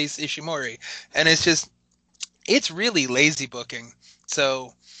has to face Ishimori. And it's really lazy booking.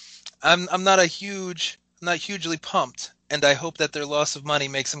 So I'm not hugely pumped, and I hope that their loss of money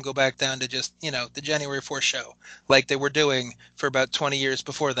makes them go back down to just, the January 4th show, like they were doing for about 20 years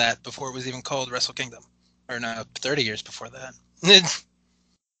before that, before it was even called Wrestle Kingdom. Or no, 30 years before that.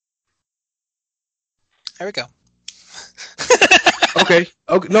 There we go. Okay.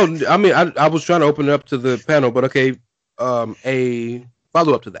 No, I mean, I was trying to open it up to the panel, but okay. A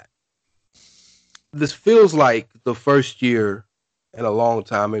follow-up to that. This feels like the first year in a long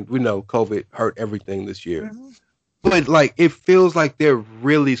time, and we know COVID hurt everything this year. Mm-hmm. But like, it feels like they're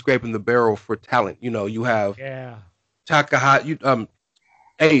really scraping the barrel for talent. You have Takahashi,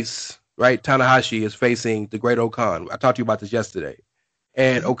 Ace, right? Tanahashi is facing the Great Okan. I talked to you about this yesterday.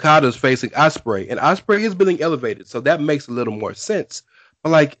 And Okada's facing Ospreay, and Ospreay is being elevated, so that makes a little more sense. But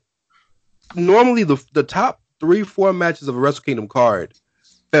like, normally the top 3-4 matches of a Wrestle Kingdom card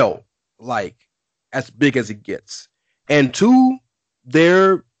felt like as big as it gets. And to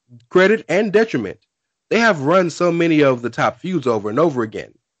their credit and detriment, they have run so many of the top feuds over and over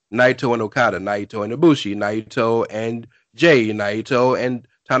again. Naito and Okada, Naito and Ibushi, Naito and Jay, Naito and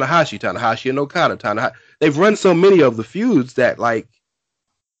Tanahashi and Okada, They've run so many of the feuds that, like,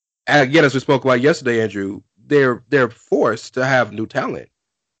 again, as we spoke about yesterday, Andrew, they're forced to have new talent.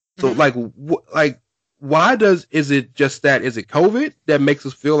 So, why is it COVID that makes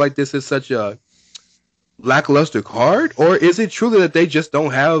us feel like this is such a lackluster card, or is it truly that they just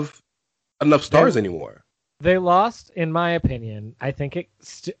don't have enough stars anymore? They lost, in my opinion. I think it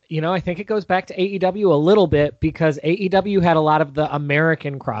goes back to AEW a little bit, because AEW had a lot of the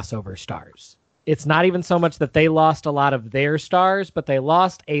American crossover stars. it's not even so much that they lost a lot of their stars, but they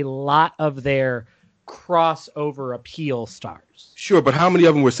lost a lot of their crossover appeal stars. Sure, but how many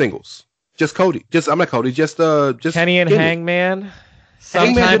of them were singles? Just Cody. I'm not Cody. Just Kenny and Hangman. Hangman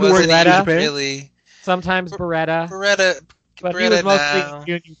Sometimes didn't work in Beretta. really. Sometimes Beretta. But he was Beretta mostly now. a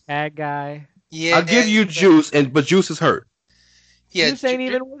junior tag guy. Yeah, I'll give you Juice, but Juice is hurt. Yeah, Juice ain't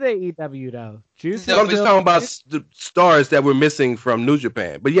even with AEW though. Juice. No, So I'm just talking about the stars that were missing from New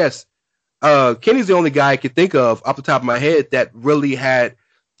Japan. But yes, Kenny's the only guy I could think of off the top of my head that really had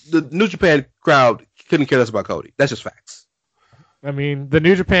the New Japan crowd couldn't care less about Cody. That's just facts. I mean, the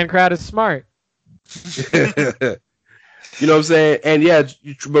New Japan crowd is smart. You know what I'm saying? And yeah,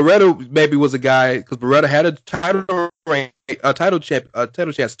 Beretta maybe was a guy because Beretta had a title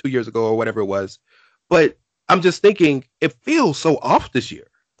chance 2 years ago or whatever it was. But I'm just thinking it feels so off this year.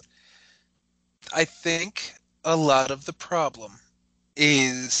 I think a lot of the problem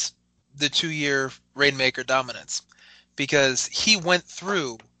is the 2-year Rainmaker dominance, because he went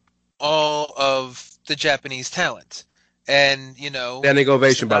through all of the Japanese talent, and Standing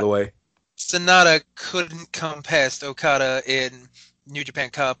ovation, by the way. Sonata couldn't come past Okada in New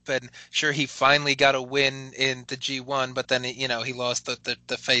Japan Cup, and sure, he finally got a win in the G1, but then he lost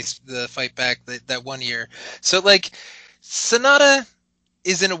the fight back that 1 year. So like, Sonata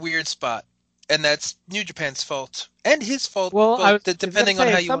is in a weird spot, and that's New Japan's fault and his fault. Well, depending on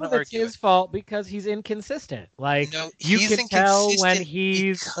how you want to argue. Some of it's his fault because he's inconsistent. Like, No, you he's can tell when inconsistent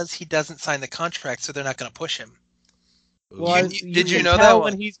he's because he doesn't sign the contract, so they're not going to push him. Well, Did you can know tell that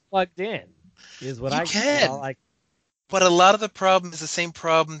when he's plugged in? Is what You I can. tell. Like, But a lot of the problem is the same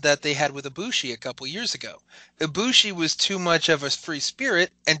problem that they had with Ibushi a couple years ago. Ibushi was too much of a free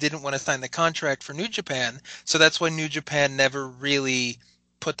spirit and didn't want to sign the contract for New Japan, so that's why New Japan never really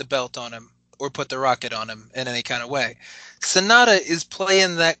put the belt on him or put the rocket on him in any kind of way. Sonata is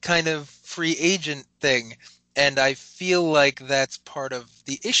playing that kind of free agent thing, and I feel like that's part of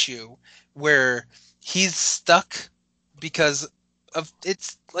the issue where he's stuck because of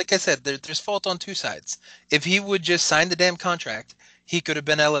it's like I said, there's fault on two sides. If he would just sign the damn contract, he could have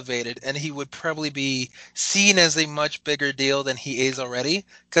been elevated, and he would probably be seen as a much bigger deal than he is already.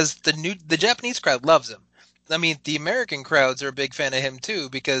 Because the Japanese crowd loves him. I mean, the American crowds are a big fan of him too.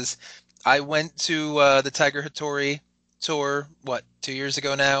 Because I went to the Tiger Hattori tour 2 years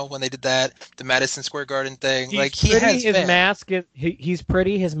ago now when they did that, the Madison Square Garden thing. He's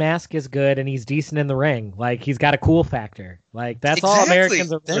pretty, his mask is good, and he's decent in the ring. Like, he's got a cool factor. Like, that's all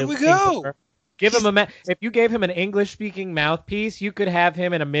Americans are. There we go. Give him if you gave him an English-speaking mouthpiece, you could have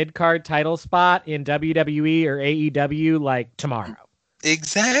him in a mid-card title spot in WWE or AEW like tomorrow.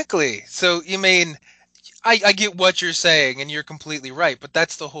 Exactly. So you mean, I get what you're saying, and you're completely right, but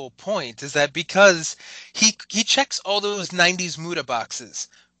that's the whole point, is that because he checks all those 90s Muta boxes,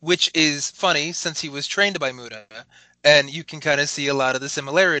 which is funny since he was trained by Muta, and you can kind of see a lot of the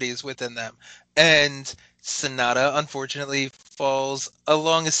similarities within them. And Sonata, unfortunately, falls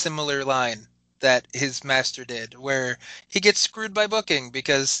along a similar line that his master did, where he gets screwed by booking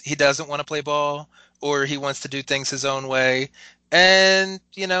because he doesn't want to play ball, or he wants to do things his own way. And,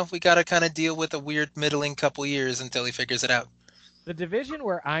 we got to kind of deal with a weird middling couple years until he figures it out. The division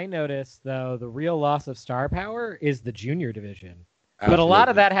where I noticed, though, the real loss of star power is the junior division. Absolutely. But a lot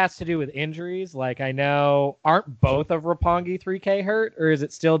of that has to do with injuries. Like, I know, aren't both of Roppongi 3K hurt, or is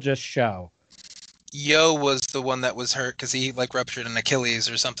it still just Show? Yo was the one that was hurt because he ruptured an Achilles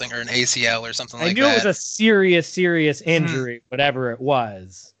or something, or an ACL or something like that. I knew it was a serious injury, whatever it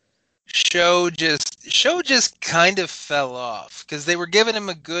was. Show just kind of fell off because they were giving him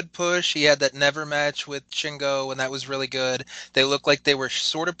a good push. He had that Never match with Shingo, and that was really good. They looked like they were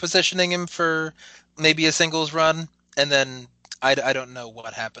sort of positioning him for maybe a singles run, and then I don't know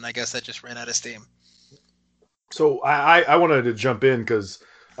what happened. I guess that just ran out of steam. So I wanted to jump in because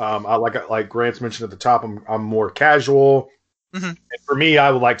I like Grant's mentioned at the top, I'm more casual. Mm-hmm. And for me, I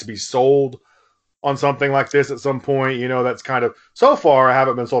would like to be sold on something like this at some point. That's kind of, so far I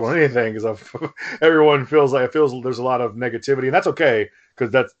haven't been sold on anything because everyone feels there's a lot of negativity, and that's okay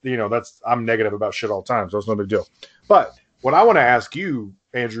because that's I'm negative about shit all the time, so it's no big deal. But what I want to ask you,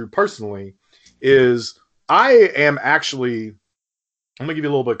 Andrew, personally, is I'm gonna give you a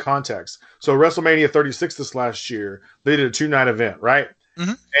little bit of context. So WrestleMania 36 this last year, they did a 2-night event, right?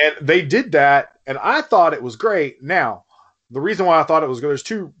 Mm-hmm. And they did that, and I thought it was great. Now, the reason why I thought it was good,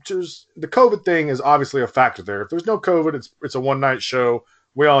 there's the COVID thing is obviously a factor there. If there's no COVID, it's a one-night show.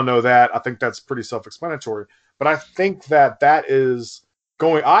 We all know that. I think that's pretty self-explanatory. But I think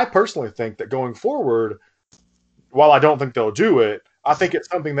I personally think that going forward, while I don't think they'll do it, I think it's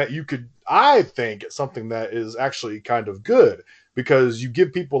something that I think it's something that is actually kind of good because you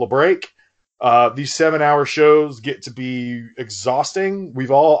give people a break. These 7-hour shows get to be exhausting.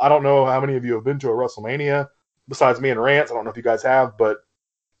 I don't know how many of you have been to a WrestleMania besides me and Rance. I don't know if you guys have, but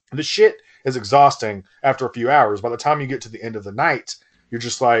the shit is exhausting after a few hours. By the time you get to the end of the night, you're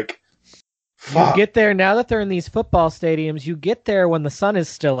just like, fuck. You get there, now that they're in these football stadiums, you get there when the sun is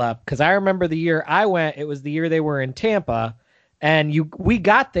still up. Because I remember the year I went, it was the year they were in Tampa, and we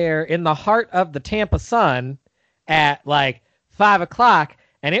got there in the heart of the Tampa sun at like 5 o'clock,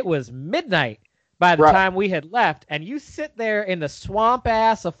 and it was midnight by the time we had left. And you sit there in the swamp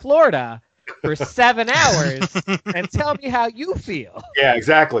ass of Florida for 7 hours and tell me how you feel. Yeah,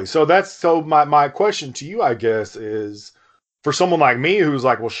 exactly. So my question to you, I guess, is for someone like me who's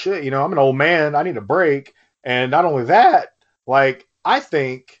like, well, shit, I'm an old man, I need a break. And not only that, like, I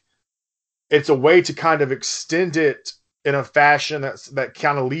think it's a way to kind of extend it in a fashion that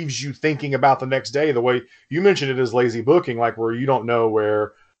kind of leaves you thinking about the next day. The way you mentioned it is lazy booking, like where you don't know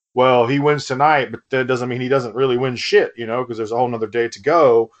where, well, he wins tonight, but that doesn't mean he doesn't really win shit, because there's a whole nother day to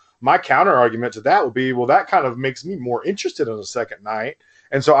go. My counter argument to that would be, well, that kind of makes me more interested in a second night.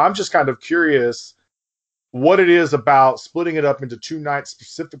 And so I'm just kind of curious what it is about splitting it up into 2 nights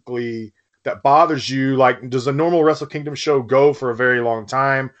specifically that bothers you. Like, does a normal Wrestle Kingdom show go for a very long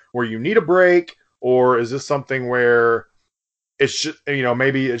time where you need a break? Or is this something where it's just,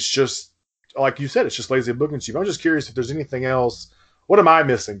 maybe it's just, like you said, it's just lazy booking to you? I'm just curious if there's anything else. What am I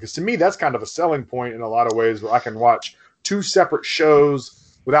missing? Because to me, that's kind of a selling point in a lot of ways, where I can watch 2 separate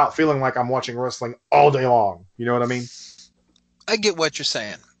shows without feeling like I'm watching wrestling all day long. You know what I mean? I get what you're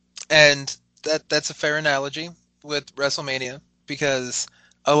saying. And that's a fair analogy with WrestleMania, because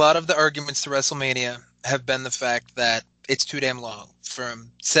a lot of the arguments to WrestleMania have been the fact that it's too damn long,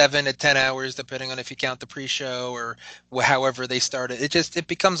 from 7 to 10 hours, depending on if you count the pre-show or however they started. It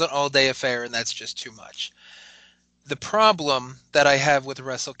becomes an all-day affair, and that's just too much. The problem that I have with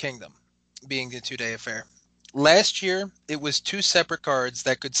Wrestle Kingdom being the 2-day affair, last year it was 2 separate cards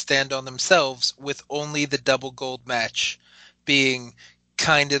that could stand on themselves, with only the double gold match being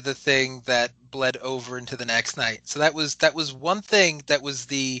kind of the thing that bled over into the next night. So that was one thing that was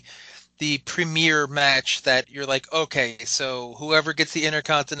the premier match that you're like, okay, so whoever gets the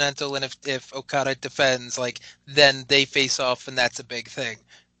Intercontinental, and if Okada defends, like, then they face off, and that's a big thing.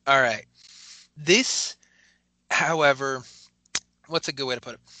 All right. This, however, what's a good way to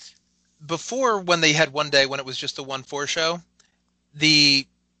put it? Before, when they had one day when it was just a 1-4 show, the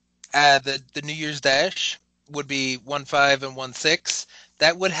New Year's Dash would be 1-5 and 1-6.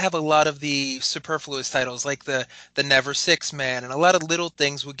 That would have a lot of the superfluous titles, like the Never Six Man, and a lot of little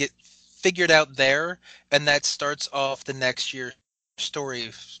things would get figured out there, and that starts off the next year's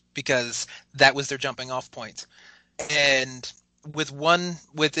story, because that was their jumping off point. And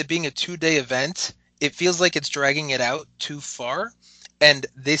with it being a 2-day event, it feels like it's dragging it out too far. And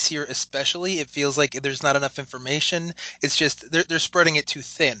this year especially, it feels like there's not enough information. It's just they're spreading it too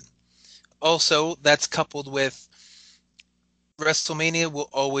thin. Also, that's coupled with WrestleMania will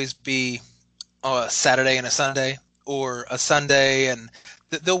always be a Saturday and a Sunday, or a Sunday, and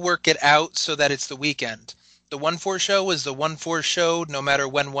they'll work it out so that it's the weekend. The 1-4 show is the 1-4 show no matter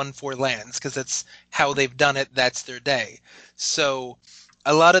when 1-4 lands, because that's how they've done it. That's their day. So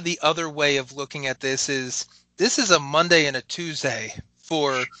a lot of the other way of looking at this is a Monday and a Tuesday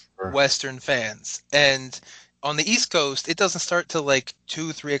for Western fans. And on the East Coast, it doesn't start till like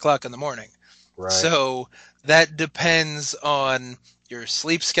 2-3 o'clock in the morning. Right. So that depends on your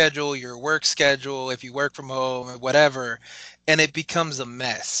sleep schedule, your work schedule, if you work from home, whatever, and it becomes a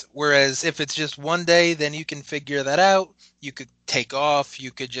mess. Whereas if it's just one day, then you can figure that out. You could take off.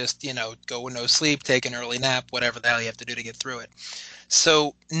 You could just, go with no sleep, take an early nap, whatever the hell you have to do to get through it.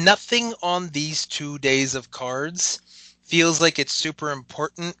 So nothing on these 2 days of cards feels like it's super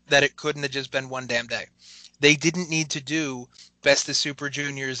important that it couldn't have just been one damn day. They didn't need to do Best of Super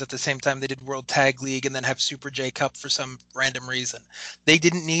Juniors at the same time they did World Tag League and then have Super J Cup for some random reason. They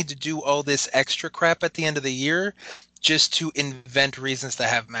didn't need to do all this extra crap at the end of the year just to invent reasons to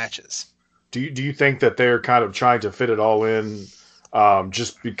have matches. Do you think that they're kind of trying to fit it all in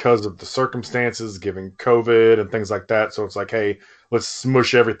just because of the circumstances, given COVID and things like that? So it's like, hey, let's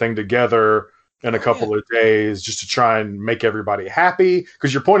smush everything together in a couple of days just to try and make everybody happy?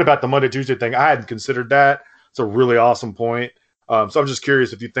 Because your point about the Monday, Tuesday thing, I hadn't considered that. It's a really awesome point. So I'm just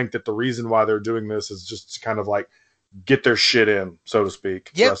curious if you think that the reason why they're doing this is just to kind of like get their shit in, so to speak.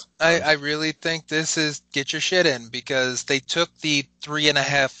 Yep, I really think this is get your shit in, because they took the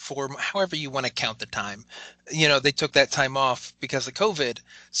 3.5, 4, however you want to count the time. They took that time off because of COVID.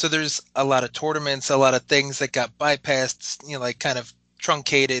 So there's a lot of tournaments, a lot of things that got bypassed, like kind of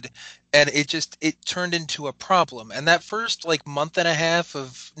truncated, and it turned into a problem. And that first month and a half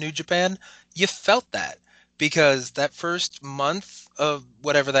of New Japan, you felt that because that first month of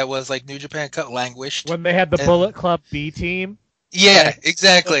whatever that was, like New Japan Cup languished. When they had the And- Bullet Club B team. Yeah, Like,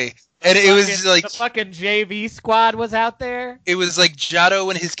 exactly. And it was like the fucking JV squad was out there. it was like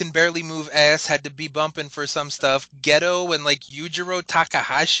Jado and his can barely move ass had to be bumping for some stuff. Ghetto and like Yujiro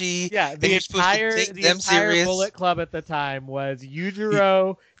Takahashi. Yeah, and the you're supposed to entire take them entire serious. Bullet Club at the time was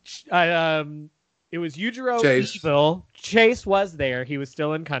Yujiro. It was Yujiro, Chase. Evil. Chase was there. He was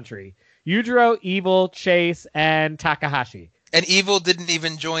still in country. Yujiro, Evil, Chase, and Takahashi. And Evil didn't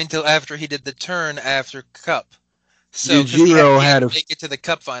even join till after he did the turn after Cup. So 'cause he Yujiro he had to a make it to the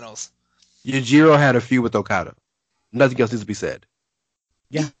Cup finals. Yujiro had a feud with Okada. Nothing else needs to be said.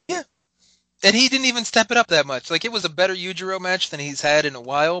 Yeah. And he didn't even step it up that much. Like, it was a better Yujiro match than he's had in a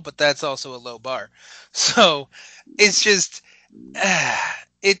while, but that's also a low bar. So it's just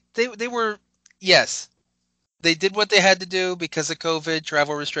they were, yes, they did what they had to do because of COVID,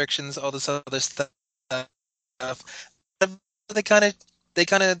 travel restrictions, all this other stuff. They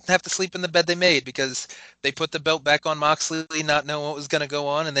kind of have to sleep in the bed they made because they put the belt back on Moxley, not knowing what was going to go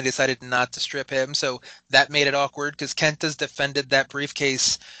on, and they decided not to strip him. So that made it awkward because Kenta's defended that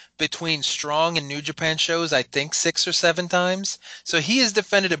briefcase between Strong and New Japan shows, I think 6 or 7 times. So he has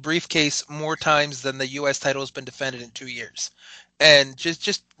defended a briefcase more times than the U.S. title has been defended in 2 years. And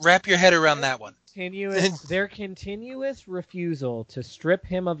just wrap your head around that one. Their continuous refusal to strip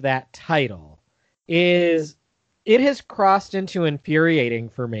him of that title it has crossed into infuriating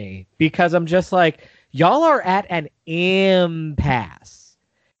for me because I'm just like, y'all are at an impasse.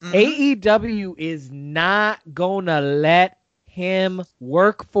 AEW is not gonna let him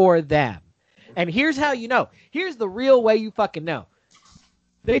work for them. And here's how you know. Here's the real way you fucking know.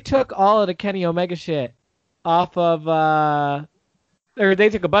 They took all of the Kenny Omega shit off of or they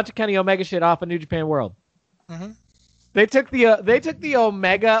took a bunch of Kenny Omega shit off of New Japan World. Mm-hmm. They took the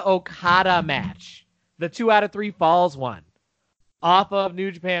Omega Okada match, the 2 out of 3 falls one, off of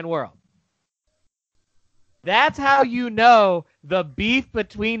New Japan World. That's how you know the beef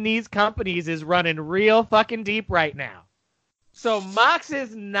between these companies is running real fucking deep right now. So Mox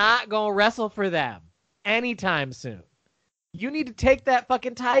is not gonna wrestle for them anytime soon. You need to take that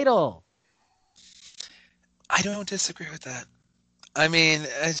fucking title. I don't disagree with that. I mean,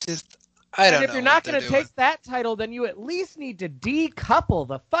 I don't know. And if you're not going to take that title, then you at least need to decouple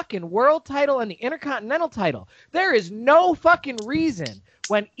the fucking world title and the Intercontinental title. There is no fucking reason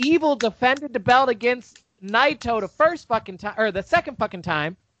when Evil defended the belt against Naito the second fucking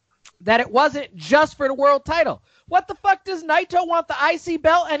time that it wasn't just for the world title. What the fuck does Naito want the IC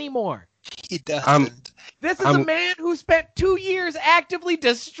belt anymore? He doesn't. This is a man who spent 2 years actively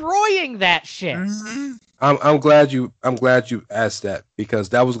destroying that shit. Mm-hmm. I'm glad you asked that because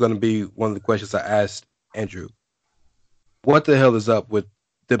that was going to be one of the questions I asked Andrew. What the hell is up with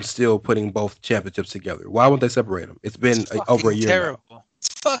them still putting both championships together? Why won't they separate them? It's been over a year terrible. Now. It's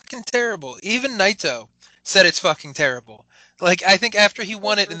fucking terrible. Even Naito said it's fucking terrible. Like, I think after he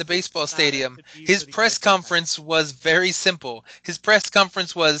won it in the baseball stadium, his press conference was very simple. His press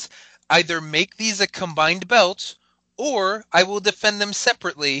conference was either make these a combined belt or I will defend them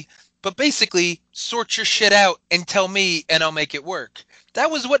separately. But basically, sort your shit out and tell me, and I'll make it work.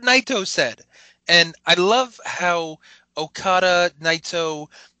 That was what Naito said. And I love how Okada, Naito,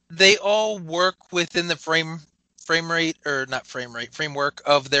 they all work within the framework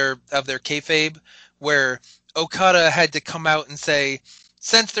of their kayfabe, where Okada had to come out and say,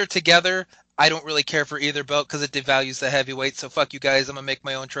 since they're together, I don't really care for either belt because it devalues the heavyweight, so fuck you guys, I'm going to make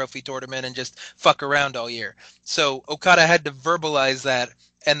my own trophy tournament and just fuck around all year. So Okada had to verbalize that,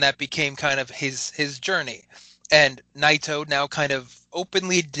 and that became kind of his journey. And Naito now kind of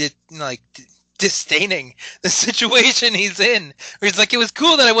openly disdaining the situation he's in. Where he's like, it was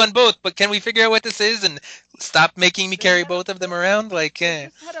cool that I won both, but can we figure out what this is and stop making me carry both of them around? Like, They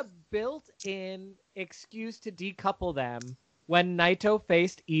just had a built-in excuse to decouple them when Naito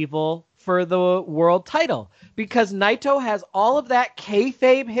faced Evil for the world title. Because Naito has all of that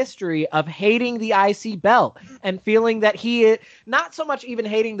kayfabe history of hating the IC belt and feeling that not so much even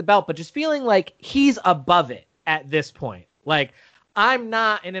hating the belt, but just feeling like he's above it at this point. Like, I'm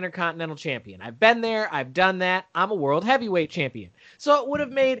not an Intercontinental champion. I've been there. I've done that. I'm a world heavyweight champion. So it would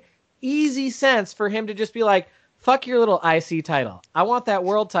have made easy sense for him to just be like, fuck your little IC title. I want that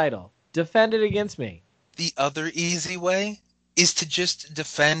world title. Defend it against me. The other easy way is to just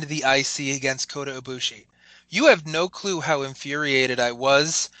defend the IC against Kota Ibushi. You have no clue how infuriated I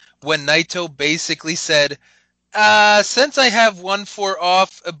was when Naito basically said, since I have 1-4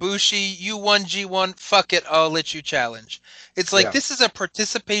 off Ibushi, you won G1, fuck it, I'll let you challenge. It's like, This is a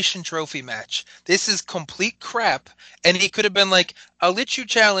participation trophy match. This is complete crap. And he could have been like, I'll let you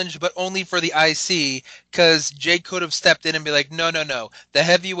challenge, but only for the IC, because Jay could have stepped in and be like, no, the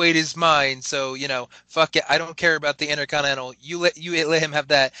heavyweight is mine, so, fuck it, I don't care about the Intercontinental, you let him have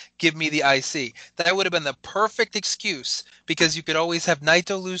that, give me the IC. That would have been the perfect excuse, because you could always have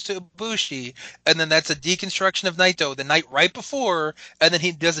Naito lose to Ibushi, and then that's a deconstruction of Naito the night right before, and then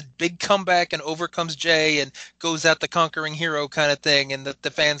he does a big comeback and overcomes Jay and goes out the conquering hero kind of thing, and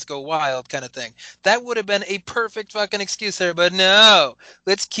the fans go wild kind of thing. That would have been a perfect fucking excuse there, but no,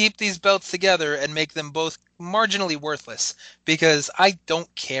 let's keep these belts together and make them both marginally worthless, because I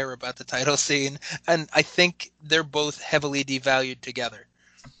don't care about the title scene, and I think they're both heavily devalued together.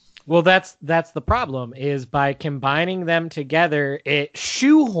 Well, that's the problem, is by combining them together, it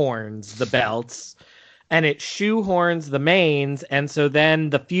shoehorns the belts and it shoehorns the mains, and so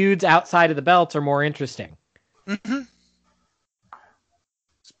then the feuds outside of the belts are more interesting. Mm-hmm.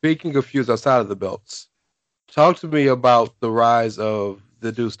 Speaking of feuds outside of the belts, talk to me about the rise of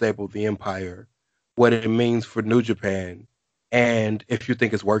the new stable, the Empire, what it means for New Japan, and if you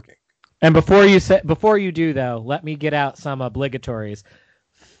think it's working. And before you do though, let me get out some obligatories.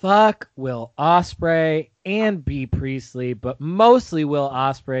 Fuck Will Ospreay and B. Priestley, but mostly Will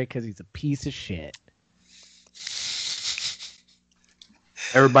Ospreay because he's a piece of shit.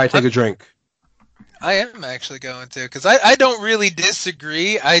 Everybody take a drink. I am actually going to, because I don't really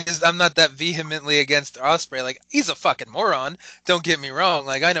disagree. I'm not that vehemently against Ospreay. Like, he's a fucking moron. Don't get me wrong.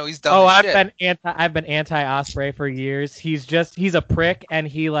 Like, I know he's dumb. I've been anti Ospreay for years. He's a prick, and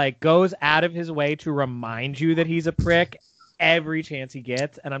he like goes out of his way to remind you that he's a prick every chance he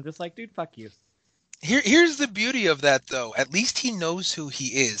gets, and I'm just like, dude, fuck you. Here's the beauty of that, though. At least he knows who he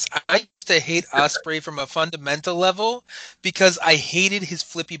is. I used to hate Ospreay from a fundamental level because I hated his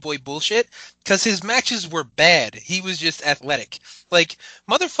flippy boy bullshit, because his matches were bad. He was just athletic. Like,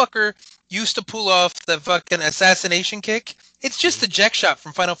 motherfucker used to pull off the fucking assassination kick. It's just a jack shot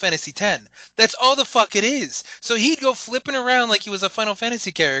from Final Fantasy X. That's all the fuck it is. So he'd go flipping around like he was a Final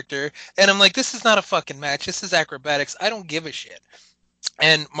Fantasy character, and I'm like, this is not a fucking match. This is acrobatics. I don't give a shit.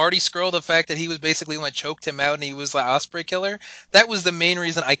 And Marty Scurll, the fact that he was basically when choked him out and he was like Ospreay killer, that was the main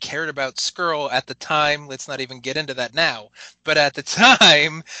reason I cared about Scurll at the time. Let's not even get into that now. But at the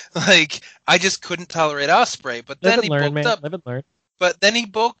time, like, I just couldn't tolerate Ospreay. But then he bulked up. Live and learn. But then he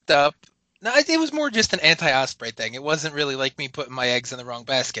bulked up. No, it was more just an anti-Ospreay thing. It wasn't really like me putting my eggs in the wrong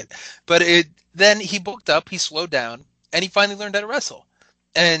basket. But then he bulked up, he slowed down, and he finally learned how to wrestle.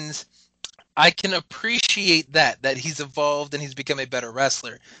 And I can appreciate that he's evolved and he's become a better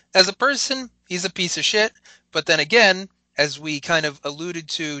wrestler. As a person, he's a piece of shit. But then again, as we kind of alluded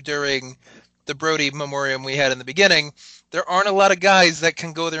to during the Brody memoriam we had in the beginning, there aren't a lot of guys that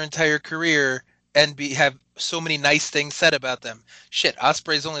can go their entire career and have so many nice things said about them. Shit,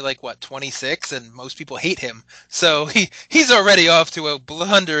 Ospreay's only like, 26, and most people hate him. So he's already off to a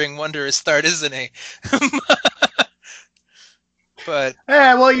blundering, wondrous start, isn't he? But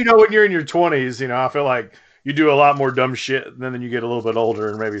well, when you're in your 20s, I feel like you do a lot more dumb shit, and then you get a little bit older,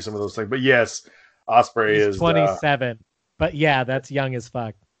 and maybe some of those things. But yes, Ospreay is 27. But yeah, that's young as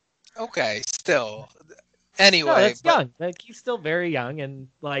fuck. Okay, still. Anyway, no, that's young. Like, he's still very young and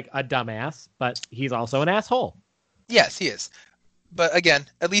like a dumbass, but he's also an asshole. Yes, he is. But again,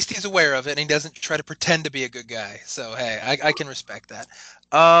 at least he's aware of it, and he doesn't try to pretend to be a good guy. So hey, I can respect that.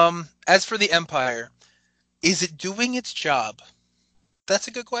 As for the Empire, is it doing its job? That's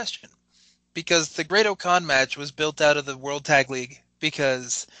a good question, because the Great Okan match was built out of the World Tag League,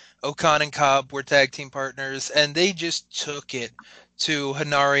 because Okan and Cobb were tag team partners, and they just took it to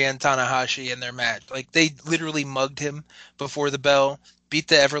Hanari and Tanahashi in their match. Like, they literally mugged him before the bell, beat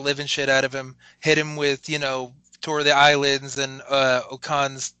the ever-living shit out of him, hit him with, tore the eyelids and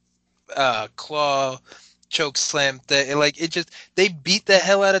Okan's claw choke slam. They beat the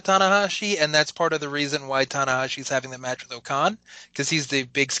hell out of Tanahashi, and that's part of the reason why Tanahashi's having the match with Okan, because he's the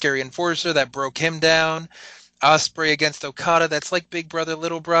big scary enforcer that broke him down. Ospreay against Okada, that's like big brother,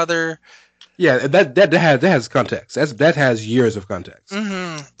 little brother. Yeah, that has context. That has years of context.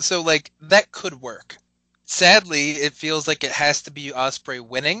 Mm-hmm. So that could work. Sadly, it feels like it has to be Ospreay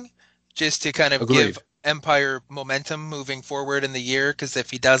winning just to kind of give Empire momentum moving forward in the year, because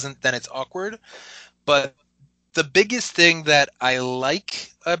if he doesn't, then it's awkward. But the biggest thing that I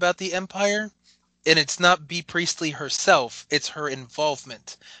like about the Empire, and it's not Bea Priestley herself, it's her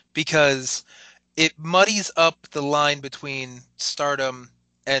involvement, because it muddies up the line between Stardom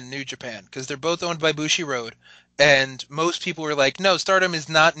and New Japan, because they're both owned by Bushiroad, and most people were like, no, Stardom is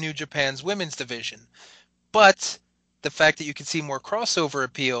not New Japan's women's division. But the fact that you can see more crossover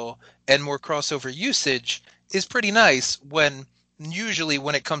appeal and more crossover usage is pretty nice when usually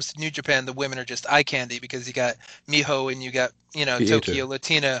when it comes to New Japan, the women are just eye candy because you got Miho and you got, Pieta. Tokyo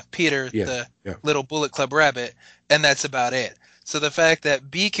Latina, Peter, Yeah. little Bullet Club Rabbit, and that's about it. So the fact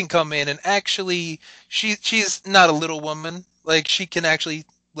that B can come in and actually, she's not a little woman. Like, she can actually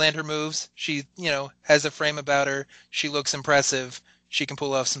land her moves. She, has a frame about her. She looks impressive. She can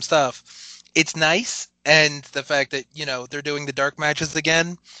pull off some stuff. It's nice. And the fact that, they're doing the dark matches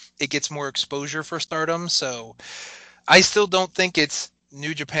again, it gets more exposure for Stardom. So I still don't think it's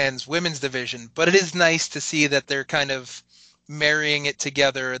New Japan's women's division, but it is nice to see that they're kind of marrying it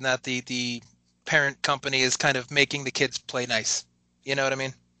together and that the parent company is kind of making the kids play nice. You know what I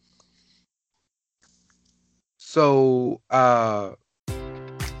mean? So,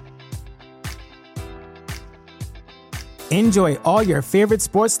 Enjoy all your favorite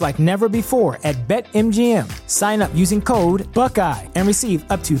sports like never before at BetMGM. Sign up using code Buckeye and receive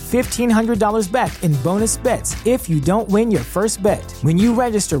up to $1,500 back in bonus bets if you don't win your first bet. When you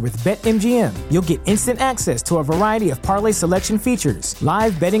register with BetMGM, you'll get instant access to a variety of parlay selection features,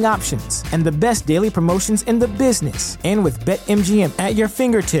 live betting options, and the best daily promotions in the business. And with BetMGM at your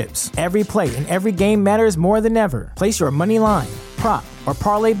fingertips, every play and every game matters more than ever. Place your money line, prop, or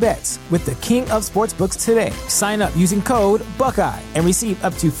parlay bets with the king of sportsbooks today. Sign up using code Buckeye and receive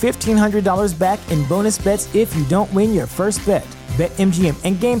up to $1,500 back in bonus bets if you don't win your first bet. BetMGM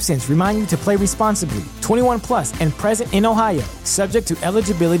and GameSense remind you to play responsibly. 21 plus and present in Ohio, subject to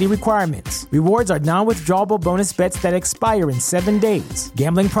eligibility requirements. Rewards are non-withdrawable bonus bets that expire in 7 days.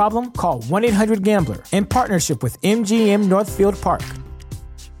 Gambling problem? Call 1-800-GAMBLER. In partnership with MGM Northfield Park.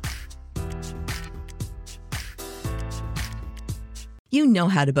 You know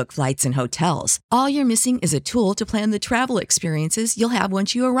how to book flights and hotels. All you're missing is a tool to plan the travel experiences you'll have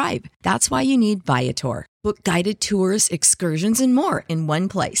once you arrive. That's why you need Viator. Book guided tours, excursions, and more in one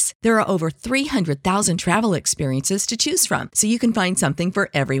place. There are over 300,000 travel experiences to choose from, so you can find something for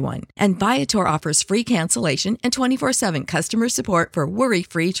everyone. And Viator offers free cancellation and 24/7 customer support for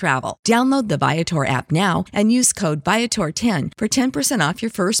worry-free travel. Download the Viator app now and use code Viator10 for 10% off your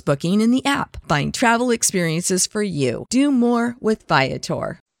first booking in the app. Find travel experiences for you. Do more with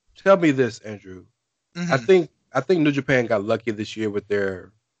Viator. tell me this, Andrew. Mhm. I think New Japan got lucky this year with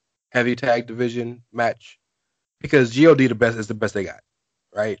their heavy tag division match because God is the best they got,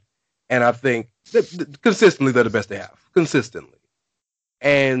 right? And I think consistently they're the best they have, consistently.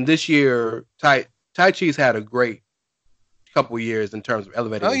 And this year, Tai Chi's had a great couple years in terms of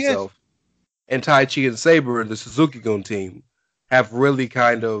elevating himself. And Tai Chi and Sabre, the Suzuki-gun team, have really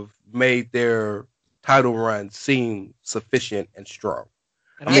kind of made their title run seem sufficient and strong.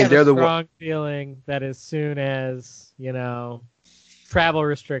 And I mean, have they're a the strong feeling that as soon as, travel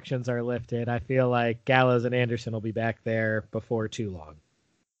restrictions are lifted, I feel like Gallows and Anderson will be back there before too long.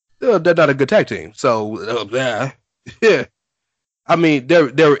 They're not a good tag team. So, yeah. I mean,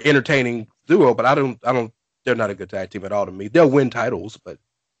 they're entertaining duo, but I don't. They're not a good tag team at all to me. They'll win titles, but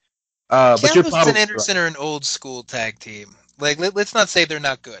you're Gallows and Anderson are an old school tag team. Like, let's not say they're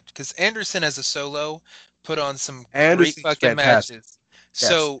not good, because Anderson as a solo put on some great fucking matches. Yes.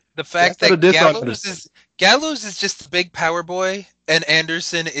 So the fact that Gallows is just the big power boy, and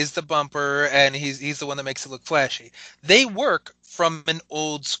Anderson is the bumper, and he's the one that makes it look flashy. They work from an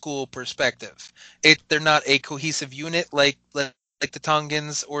old school perspective. They're not a cohesive unit like the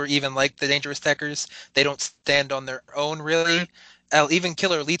Tongans or even like the Dangerous Tekkers. They don't stand on their own really. Even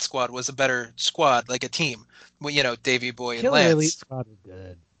Killer Elite Squad was a better squad, like a team. Well, Davey Boy and Killer Lance. Elite Squad is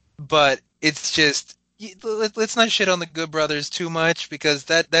good. But it's just, let's not shit on the Good Brothers too much, because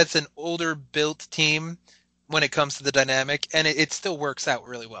that's an older built team when it comes to the dynamic, and it still works out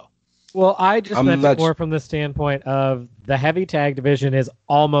really well. Well, I just meant it more from the standpoint of the heavy tag division is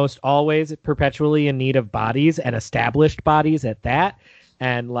almost always perpetually in need of bodies, and established bodies at that.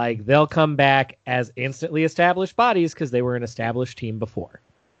 And they'll come back as instantly established bodies because they were an established team before.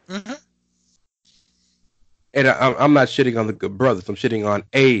 Mm-hmm. And I'm not shitting on the Good Brothers. I'm shitting on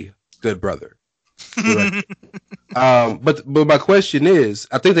a Good Brother. But my question is,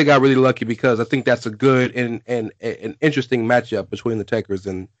 I think they got really lucky because I think that's a good and an interesting matchup between the Tekkers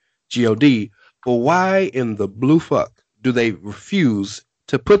and God. But why in the blue fuck do they refuse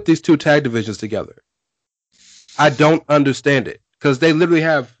to put these two tag divisions together? I don't understand it. Because they literally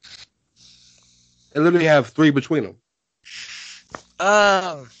have three between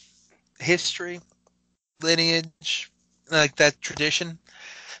them. History, lineage, like that tradition,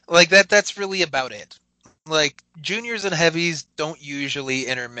 like that's really about it. Like juniors and heavies don't usually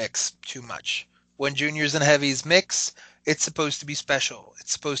intermix too much. When juniors and heavies mix, it's supposed to be special.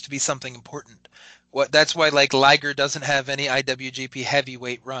 It's supposed to be something important. That's why Liger doesn't have any IWGP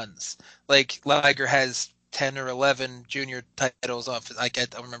heavyweight runs. Like Liger has 10 or 11 junior titles off. I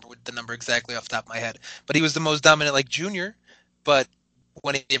don't remember what the number exactly off the top of my head, but he was the most dominant like junior. But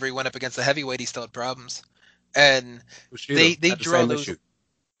whenever he went up against the heavyweight, he still had problems. And they draw those.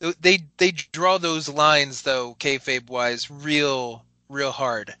 They draw those lines though, kayfabe wise, real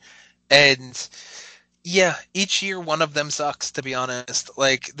hard. And yeah, each year one of them sucks, to be honest.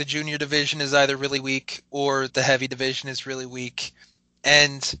 Like, the junior division is either really weak or the heavy division is really weak.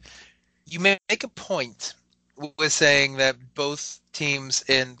 And you make a point with saying that both teams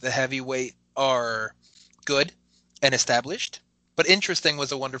in the heavyweight are good and established. But interesting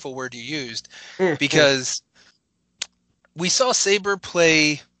was a wonderful word you used, because we saw Sabre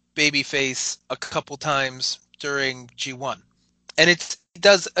play babyface a couple times during G1. And it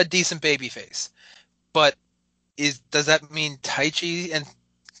does a decent babyface. But does that mean Taichi and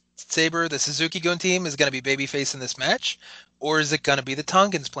Sabre, the Suzuki-gun team, is going to be babyface in this match? Or is it going to be the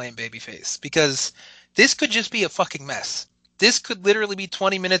Tongans playing babyface? Because this could just be a fucking mess. This could literally be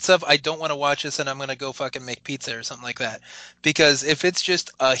 20 minutes of, I don't want to watch this and I'm going to go fucking make pizza or something like that. Because if it's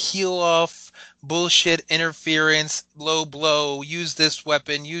just a heel-off, bullshit interference, low blow, use this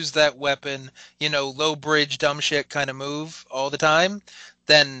weapon, use that weapon, low bridge, dumb shit kind of move all the time,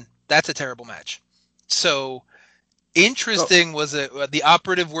 then that's a terrible match. So, interesting was the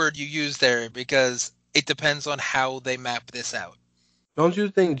operative word you used there, because it depends on how they map this out. Don't you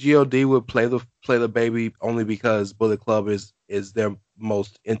think God would play the baby only because Bullet Club is their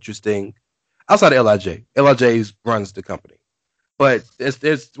most interesting outside of LIJ? LIJ runs the company, but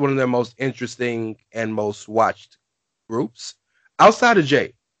it's one of their most interesting and most watched groups outside of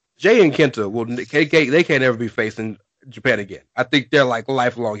Jay and Kenta. They can't ever be facing Japan again. I think they're like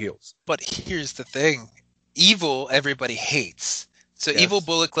lifelong heels. But here's the thing. Evil, everybody hates. So yes. Evil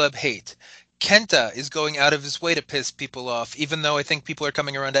Bullet Club hate. Kenta is going out of his way to piss people off, even though I think people are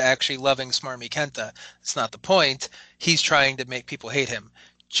coming around to actually loving Smarmy Kenta. It's not the point. He's trying to make people hate him.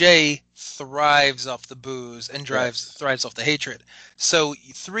 Jay thrives off the booze and thrives off the hatred. So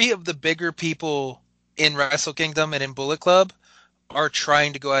 3 of the bigger people in Wrestle Kingdom and in Bullet Club are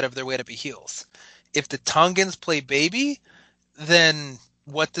trying to go out of their way to be heels. If the Tongans play baby, then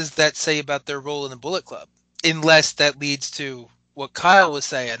what does that say about their role in the Bullet Club? Unless that leads to what Kyle was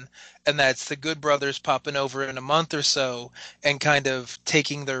saying, and that's the Good Brothers popping over in a month or so and kind of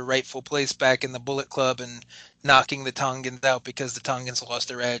taking their rightful place back in the Bullet Club and knocking the Tongans out because the Tongans lost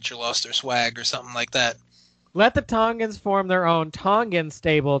their edge or lost their swag or something like that. Let the Tongans form their own Tongan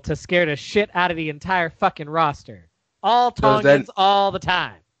stable to scare the shit out of the entire fucking roster. All Tongans all the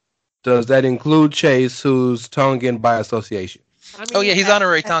time. Does that include Chase, who's Tongan by association? I mean, he's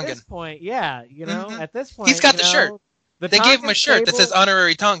honorary Tongan. At this point, at this point, he's got the shirt. They gave him a shirt that says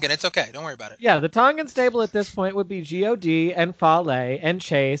honorary Tongan. It's okay. Don't worry about it. Yeah, the Tongan stable at this point would be God and Fale and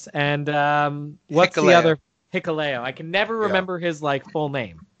Chase and what's Hikuleo. The other Hikuleo? I can never remember his full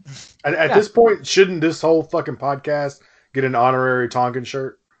name. At this point, shouldn't this whole fucking podcast get an honorary Tongan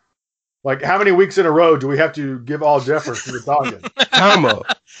shirt? Like, how many weeks in a row do we have to give all deference to the Tongan? Tama,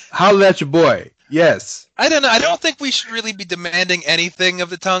 holla at your boy. Yes. I don't know. I don't think we should really be demanding anything of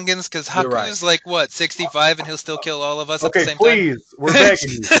the Tongans, because Haku is 65 and he'll still kill all of us at the same time. Okay, please. We're begging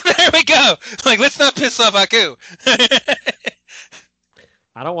you. There we go. Let's not piss off Haku.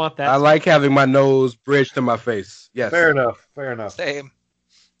 I don't want that. I like having my nose bridged to my face. Yes. Fair enough. Same.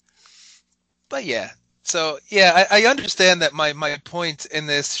 But yeah. So, yeah, I understand that my point in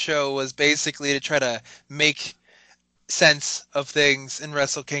this show was basically to try to make sense of things in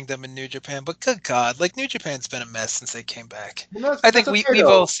Wrestle Kingdom and New Japan, but good God, New Japan's been a mess since they came back. Well, I think we've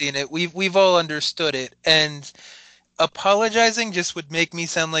all seen it. We've all understood it, and apologizing just would make me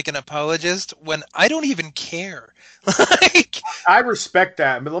sound like an apologist when I don't even care. I respect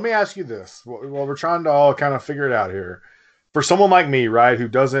that, but let me ask you this. Well, we're trying to all kind of figure it out here. For someone like me, right,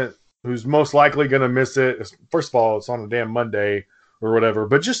 who's most likely going to miss it. First of all, it's on a damn Monday or whatever,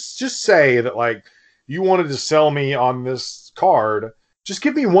 but just say that you wanted to sell me on this card, just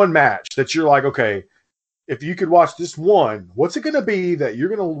give me one match that you're like, okay, if you could watch this one, what's it going to be that you're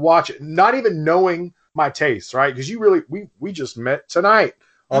going to watch it, not even knowing my taste, right? Because we just met tonight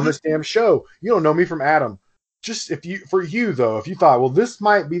on this damn show. You don't know me from Adam. Just if you thought, well, this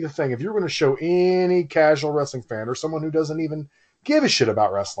might be the thing, if you're going to show any casual wrestling fan or someone who doesn't even give a shit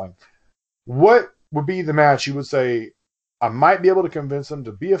about wrestling, what would be the match you would say, I might be able to convince them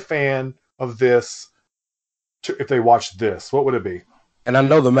to be a fan of this if they watch this? What would it be? And I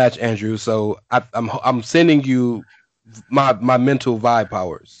know the match, Andrew, so I'm sending you my mental vibe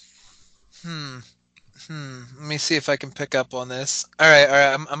powers. Let me see if I can pick up on this. All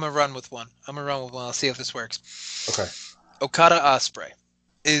right. I'm gonna run with one. I'll see if this works. Okay. Okada Ospreay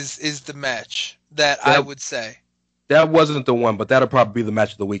is the match that I would say. That wasn't the one, but that'll probably be the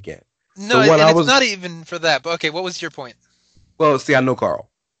match of the weekend. No, the one it's not even for that. But okay, what was your point? Well, see, I know Carl.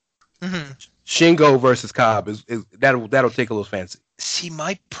 Mm-hmm. Shingo versus Cobb is that'll take a little fancy. See,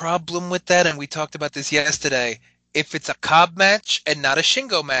 my problem with that, and we talked about this yesterday, if it's a Cobb match and not a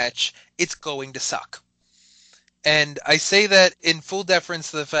Shingo match, it's going to suck. And I say that in full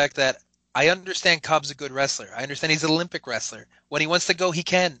deference to the fact that I understand Cobb's a good wrestler. I understand he's an Olympic wrestler. When he wants to go, he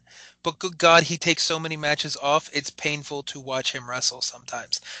can. But good God, he takes so many matches off, it's painful to watch him wrestle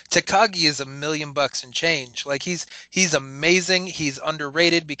sometimes. Takagi is $1 million and change. Like, he's amazing. He's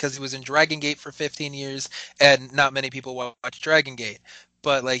underrated because he was in Dragon Gate for 15 years, and not many people watch Dragon Gate.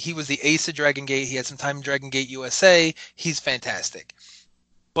 But, like, he was the ace of Dragon Gate. He had some time in Dragon Gate USA. He's fantastic.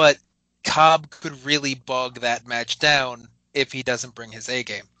 But Cobb could really bog that match down if he doesn't bring his A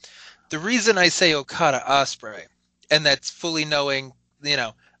game. The reason I say Okada Ospreay, and that's fully knowing,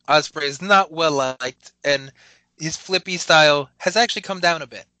 Ospreay is not well liked, and his flippy style has actually come down a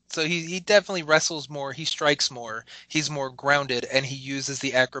bit. So he definitely wrestles more, he strikes more, he's more grounded, and he uses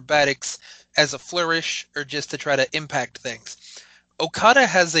the acrobatics as a flourish or just to try to impact things. Okada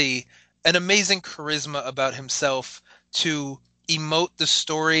has an amazing charisma about himself to emote the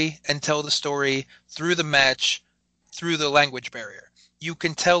story and tell the story through the match, through the language barrier. You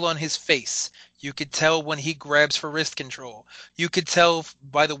can tell on his face. You could tell when he grabs for wrist control. You could tell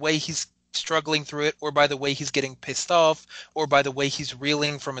by the way he's struggling through it, or by the way he's getting pissed off, or by the way he's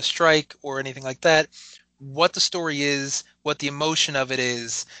reeling from a strike or anything like that, what the story is, what the emotion of it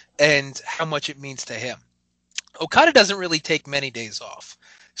is, and how much it means to him. Okada doesn't really take many days off.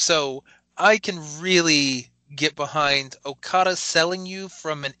 So I can really get behind Okada selling you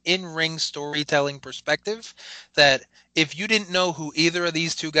from an in-ring storytelling perspective that if you didn't know who either of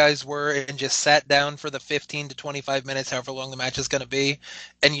these two guys were and just sat down for the 15 to 25 minutes, however long the match is going to be,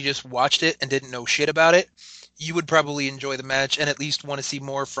 and you just watched it and didn't know shit about it, you would probably enjoy the match and at least want to see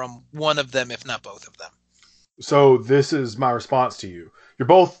more from one of them, if not both of them. So this is my response to you.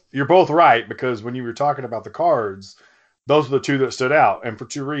 You're both right, because when you were talking about the cards, those are the two that stood out, and for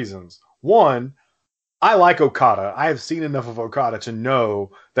two reasons. One, I like Okada. I have seen enough of Okada to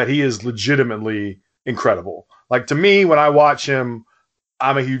know that he is legitimately incredible. Like, to me, when I watch him,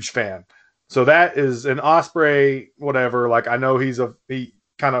 I'm a huge fan. So that is an Ospreay, whatever. Like, I know he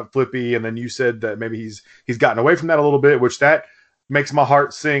kind of flippy, and then you said that maybe he's gotten away from that a little bit, which that makes my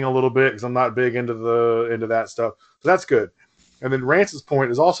heart sing a little bit because I'm not big into that stuff. So that's good. And then Rance's point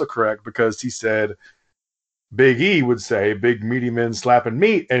is also correct, because he said Big E would say big meaty men slapping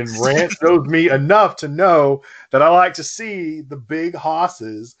meat, and Rance knows me enough to know that I like to see the big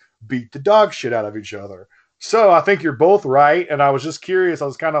hosses beat the dog shit out of each other. So I think you're both right, and I was just curious. I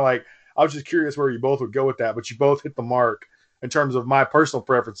was just curious where you both would go with that, but you both hit the mark in terms of my personal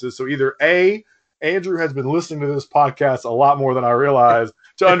preferences. So either A, Andrew has been listening to this podcast a lot more than I realized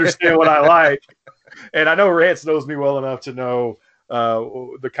to understand what I like, and I know Rance knows me well enough to know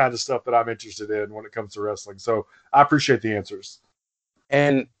the kind of stuff that I'm interested in when it comes to wrestling. So I appreciate the answers.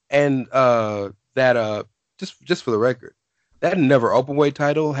 And that just for the record, that Never Openweight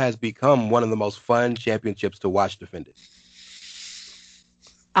title has become one of the most fun championships to watch defended.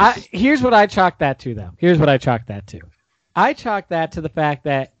 Here's what I chalk that to, though. I chalk that to the fact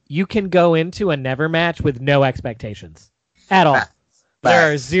that you can go into a Never match with no expectations at all.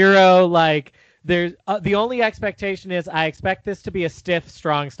 There are zero, there's the only expectation is I expect this to be a stiff,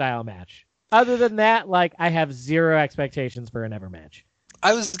 strong style match. Other than that, I have zero expectations for a Never match.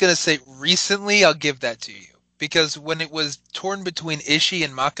 I was going to say recently I'll give that to you, because when it was torn between Ishii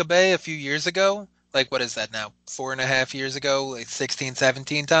and Makabe a few years ago, what is that now, 4.5 years ago, 16,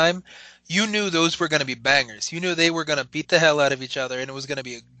 17 time, you knew those were going to be bangers. You knew they were going to beat the hell out of each other, and it was going to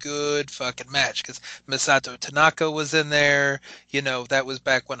be a good fucking match, because Masato Tanaka was in there. That was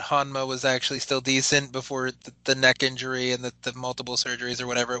back when Hanma was actually still decent before the neck injury and the multiple surgeries or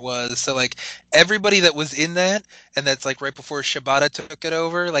whatever it was. So, everybody that was in that, and that's, right before Shibata took it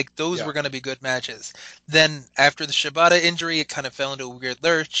over, those were going to be good matches. Then, after the Shibata injury, it kind of fell into a weird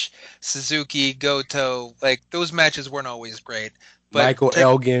lurch. Suzuki, Goto, those matches weren't always great. But Michael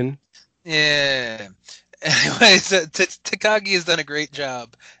Elgin. Yeah. Anyways, Takagi has done a great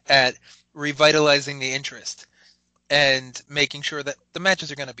job at revitalizing the interest and making sure that the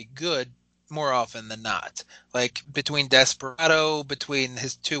matches are going to be good more often than not. Between Desperado, between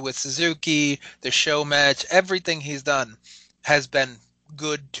his two with Suzuki, the show match, everything he's done has been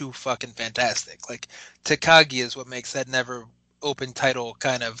good to fucking fantastic. Takagi is what makes that Never Open title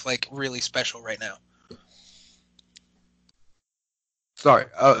kind of really special right now. Sorry.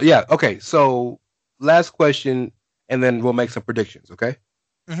 Yeah. Okay. So last question, and then we'll make some predictions. Okay.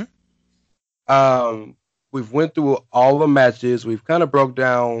 Mm-hmm. We've went through all the matches. We've kind of broke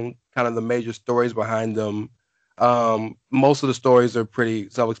down kind of the major stories behind them. Most of the stories are pretty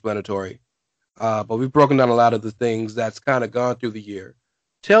self-explanatory, but we've broken down a lot of the things that's kind of gone through the year.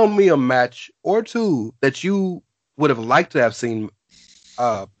 Tell me a match or two that you would have liked to have seen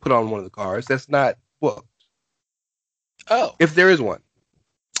put on one of the cards that's not booked. Oh, if there is one.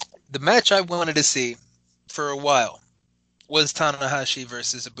 The match I wanted to see for a while was Tanahashi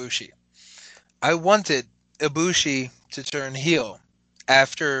versus Ibushi. I wanted Ibushi to turn heel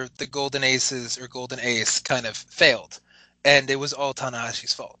after the Golden Aces or Golden Ace kind of failed, and it was all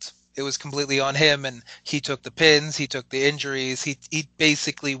Tanahashi's fault. It was completely on him, and he took the pins, he took the injuries, he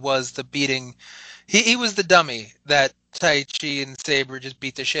basically was the beating. He was the dummy that Taichi and Sabre just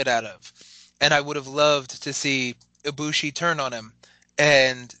beat the shit out of. And I would have loved to see Ibushi turn on him,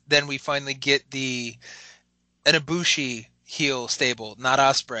 and then we finally get an Ibushi heel stable, not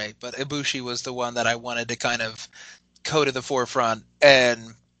Ospreay, but Ibushi was the one that I wanted to kind of go to the forefront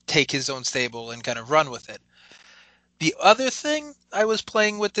and take his own stable and kind of run with it. The other thing I was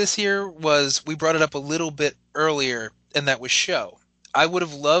playing with this year was, we brought it up a little bit earlier, and that was Sho. I would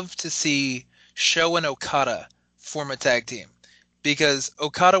have loved to see Sho and Okada form a tag team, because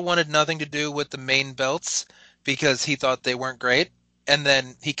Okada wanted nothing to do with the main belts because he thought they weren't great. And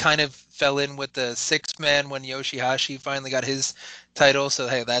then he kind of fell in with the 6-man when Yoshihashi finally got his title. So,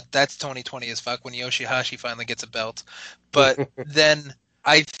 hey, that's 2020 as fuck when Yoshihashi finally gets a belt. But then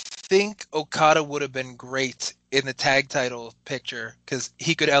I think Okada would have been great in the tag title picture because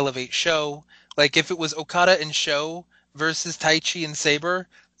he could elevate Sho. Like, if it was Okada and Sho versus Taichi and Sabre,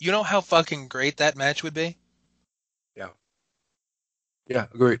 you know how fucking great that match would be? Yeah. Yeah,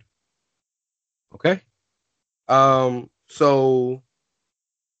 agreed. Okay. So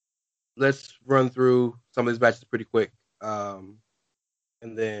let's run through some of these matches pretty quick. And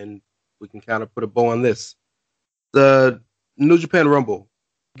then we can kind of put a bow on this. The New Japan Rumble.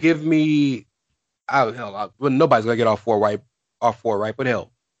 Give me, nobody's gonna get all four right, but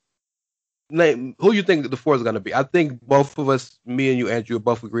hell, name who you think the four is gonna be. I think both of us, me and you, Andrew,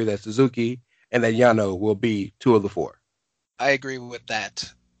 both agree that Suzuki and that Yano will be two of the four. I agree with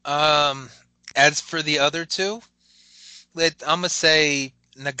that. As for the other two, I'm gonna say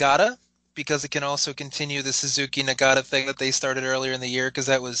Nagata, because it can also continue the Suzuki Nagata thing that they started earlier in the year, because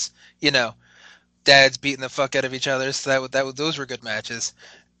that was, dads beating the fuck out of each other. So those were good matches.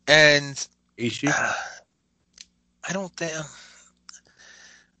 And Ishii, I don't think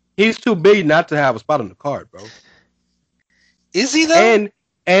he's too big not to have a spot on the card, bro. Is he though?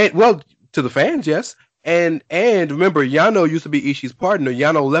 And well, to the fans, yes. And remember, Yano used to be Ishii's partner.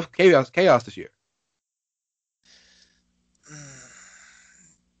 Yano left Chaos this year.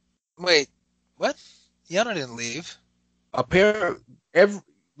 Wait, what? Yano didn't leave.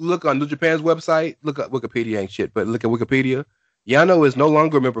 Look on New Japan's website. Look at Wikipedia, ain't shit, but look at Wikipedia. Yano is no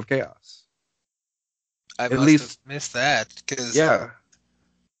longer a member of Chaos. I must have missed that. Yeah.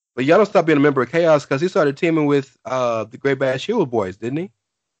 But Yano stopped being a member of Chaos because he started teaming with the Great Bash Shield boys, didn't he?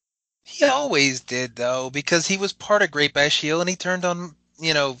 He always did, though, because he was part of Great Bash Shield, and he turned on,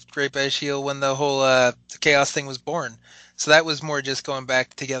 Great Bash Shield when the whole Chaos thing was born. So that was more just going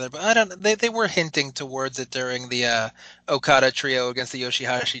back together. But they were hinting towards it during the Okada trio against the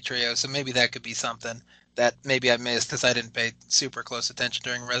Yoshihashi trio, so maybe that could be something that maybe I missed because I didn't pay super close attention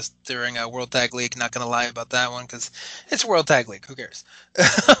during World Tag League. Not going to lie about that one because it's World Tag League. Who cares?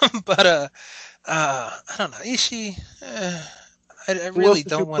 But I don't know. Ishii, I really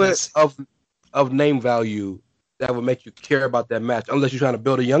don't want to of name value that would make you care about that match, unless you're trying to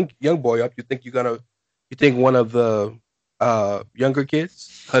build a young boy up. You think one of the younger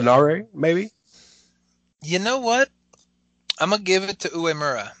kids, Hanare, maybe? You know what? I'm gonna give it to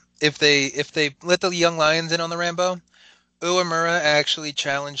Uemura. If they let the young lions in on the Rambo, Uemura actually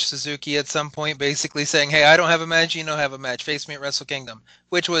challenged Suzuki at some point, basically saying, "Hey, I don't have a match, you don't have a match. Face me at Wrestle Kingdom,"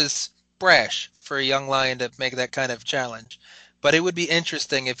 which was brash for a young lion to make that kind of challenge. But it would be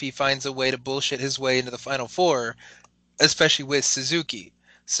interesting if he finds a way to bullshit his way into the Final Four, especially with Suzuki.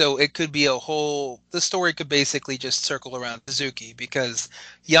 So it could be the story could basically just circle around Suzuki, because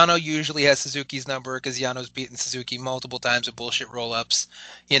Yano usually has Suzuki's number because Yano's beaten Suzuki multiple times with bullshit roll-ups.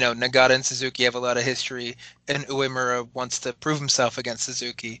 Nagata and Suzuki have a lot of history, and Uemura wants to prove himself against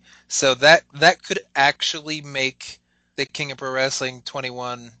Suzuki. So that could actually make the King of Pro Wrestling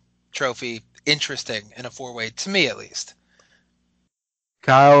 21 trophy interesting in a 4-way, to me at least.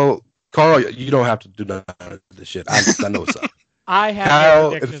 Carl, you don't have to do none of this shit. I know what's up. I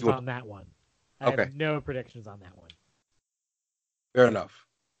have no predictions on that one. I have no predictions on that one. Fair enough.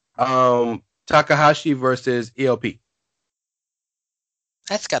 Takahashi versus ELP.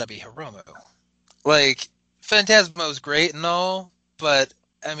 That's got to be Hiromu. Like, Phantasmo's great and all, but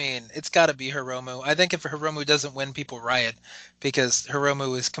I mean, it's got to be Hiromu. I think if Hiromu doesn't win, people riot because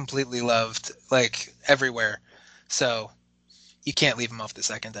Hiromu is completely loved, like, everywhere. So you can't leave him off the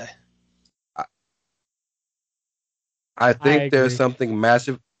second day. I think there's agree. something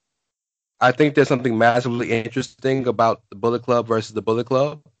massive. I think there's something massively interesting about the Bullet Club versus the Bullet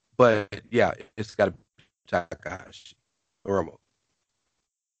Club. But yeah, it's got to be Takahashi Hiromu.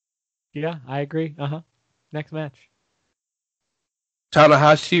 Yeah, I agree. Next match.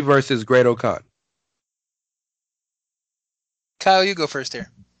 Tanahashi versus Great Okan. Kyle, you go first here.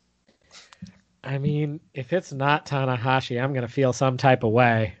 I mean, if it's not Tanahashi, I'm gonna feel some type of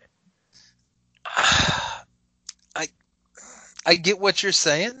way. I get what you're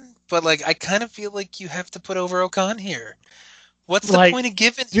saying, but like I kind of feel like you have to put over Okan here. What's the Like, point of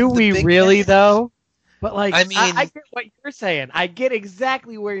giving do him the we big really match? though? But like, I mean, I get what you're saying. I get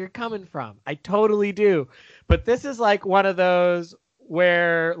exactly where you're coming from. I totally do. But this is like one of those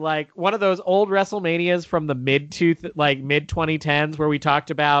where like one of those old WrestleManias from the mid 2010s where we talked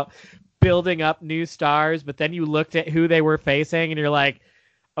about building up new stars, but then you looked at who they were facing and you're like,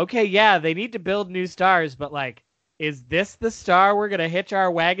 okay, yeah, they need to build new stars, but like, is this the star we're gonna hitch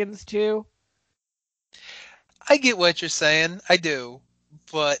our wagons to? I get what you're saying. I do.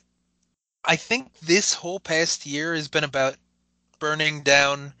 But I think this whole past year has been about burning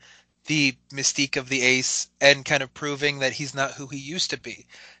down the mystique of the ace and kind of proving that he's not who he used to be.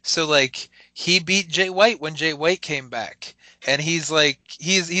 So like he beat Jay White when Jay White came back. And he's like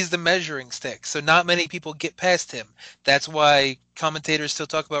he's the measuring stick. So not many people get past him. That's why commentators still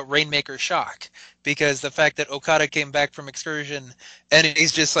talk about Rainmaker Shock. Because the fact that Okada came back from excursion and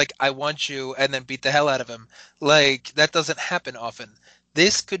he's just like, I want you, and then beat the hell out of him. Like, that doesn't happen often.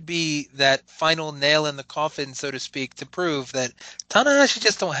 This could be that final nail in the coffin, so to speak, to prove that Tanahashi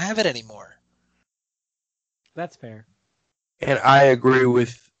just don't have it anymore. That's fair. And I agree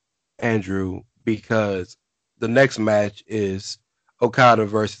with Andrew because the next match is Okada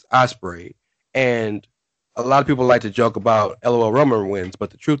versus Ospreay. And a lot of people like to joke about LOL Roman wins, but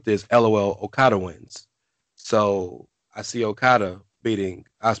the truth is LOL Okada wins. So I see Okada beating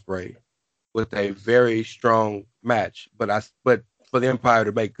Ospreay with a very strong match. But for the Empire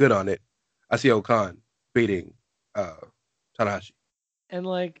to make good on it, I see Okan beating Tanahashi. And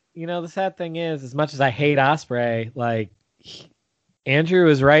like, the sad thing is, as much as I hate Ospreay, like Andrew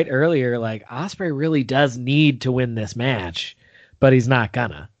was right earlier, like Ospreay really does need to win this match, but he's not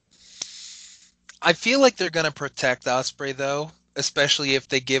gonna. I feel like they're gonna protect Ospreay though, especially if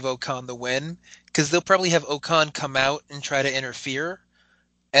they give Okan the win, because they'll probably have Okan come out and try to interfere,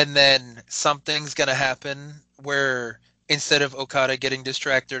 and then something's gonna happen where instead of Okada getting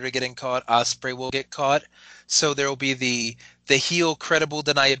distracted or getting caught, Ospreay will get caught. So there will be the heel credible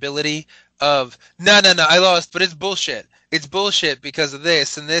deniability of no, I lost, but it's bullshit. It's bullshit because of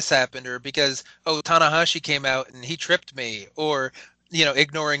this and this happened, or because Tanahashi came out and he tripped me, or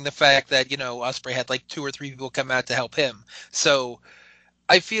ignoring the fact that Ospreay had like 2 or 3 people come out to help him. So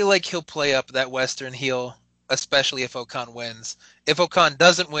I feel like he'll play up that Western heel, especially if Okan wins. If Okan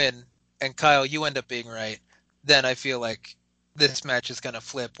doesn't win, and Kyle, you end up being right, then I feel like this match is going to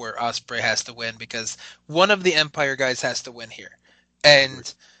flip where Ospreay has to win because one of the Empire guys has to win here.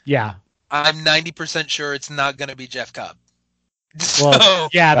 And yeah, I'm 90% sure it's not going to be Jeff Cobb. Well,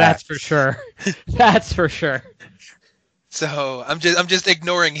 yeah, that's for sure. That's for sure. So I'm just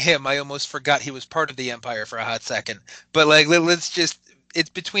ignoring him. I almost forgot he was part of the Empire for a hot second. But like, it's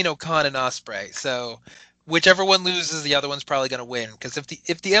between Okan and Ospreay. So whichever one loses, the other one's probably going to win. Because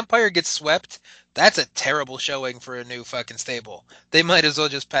if the Empire gets swept, that's a terrible showing for a new fucking stable. They might as well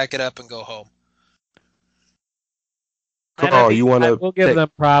just pack it up and go home. Carl, you want to? We'll give them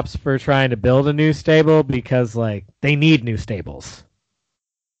props for trying to build a new stable because like they need new stables.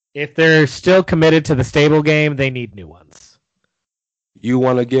 If they're still committed to the stable game, they need new ones. You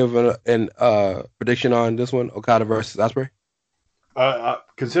want to give an prediction on this one, Okada versus Ospreay?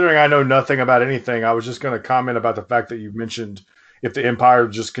 Considering I know nothing about anything, I was just going to comment about the fact that you mentioned if the Empire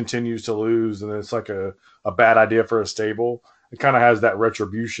just continues to lose and it's like a bad idea for a stable. It kind of has that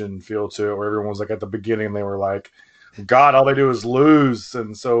retribution feel to it where everyone was like at the beginning, they were like, God, all they do is lose.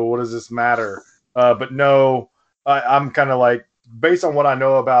 And so what does this matter? But no, I'm kind of like, based on what I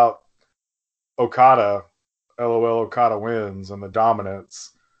know about Okada, LOL Okada wins and the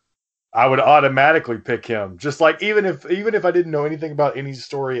dominance, I would automatically pick him. Just like even if I didn't know anything about any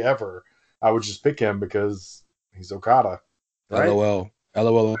story ever, I would just pick him because he's Okada. Right? LOL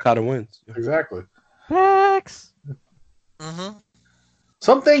Okada wins. Exactly. Facts. Mm-hmm.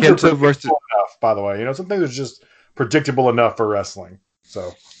 Some things are predictable enough, by the way. Some things are just predictable enough for wrestling.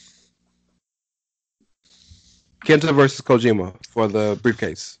 So Kenta versus Kojima for the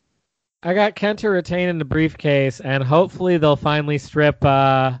briefcase. I got Kenta retaining the briefcase, and hopefully they'll finally strip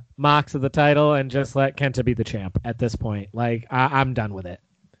Mox of the title and just let Kenta be the champ at this point. Like, I'm done with it.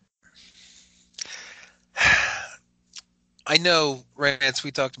 I know, Rance,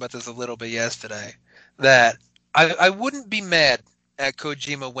 we talked about this a little bit yesterday, that I wouldn't be mad at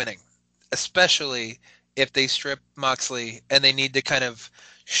Kojima winning, especially if they strip Moxley and they need to kind of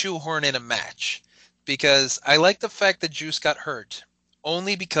shoehorn in a match. Because I like the fact that Juice got hurt,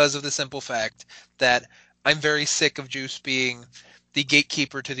 only because of the simple fact that I'm very sick of Juice being the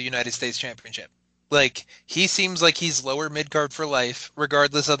gatekeeper to the United States Championship. Like, he seems like he's lower mid-card for life,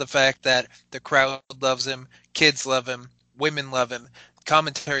 regardless of the fact that the crowd loves him, kids love him, women love him,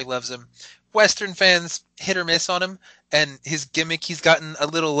 commentary loves him. Western fans hit or miss on him, and his gimmick, he's gotten a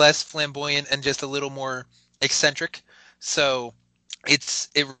little less flamboyant and just a little more eccentric. So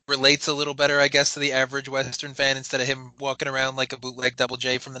it relates a little better, I guess, to the average Western fan instead of him walking around like a bootleg Double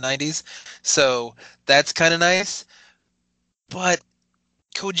J from the 90s. So that's kind of nice. But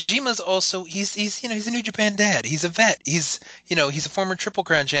Kojima's also he's a New Japan dad. He's a vet. He's a former Triple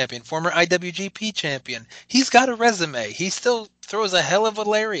Crown champion, former IWGP champion. He's got a resume. He still throws a hell of a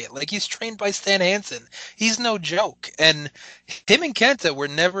lariat. Like, he's trained by Stan Hansen. He's no joke. And him and Kenta were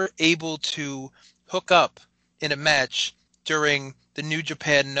never able to hook up in a match during the New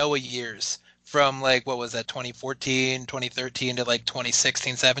Japan Noah years from, like, what was that, 2014, 2013 to like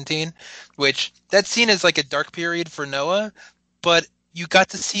 2016, 17, which that's seen as like a dark period for Noah, but you got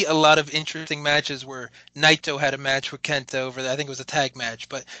to see a lot of interesting matches where Naito had a match with Kenta over there. I think it was a tag match,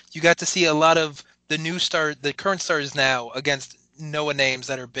 but you got to see a lot of the current stars now against Noah names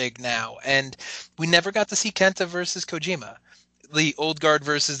that are big now. And we never got to see Kenta versus Kojima, the old guard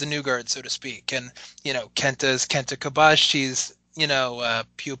versus the new guard, so to speak. And, Kenta's Kenta Kobashi's,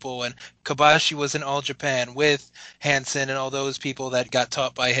 pupil, and Kobashi was in All Japan with Hansen and all those people that got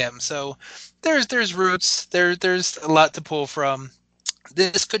taught by him. So there's roots, there's a lot to pull from.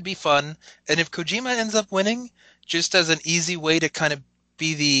 This could be fun, and if Kojima ends up winning, just as an easy way to kind of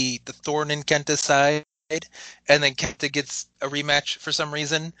be the thorn in Kenta's side, and then Kenta gets a rematch for some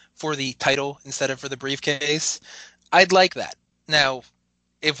reason for the title instead of for the briefcase, I'd like that. Now,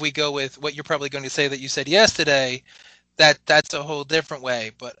 if we go with what you're probably going to say that you said yesterday, that's a whole different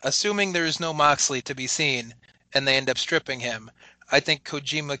way. But assuming there's no Moxley to be seen, and they end up stripping him, I think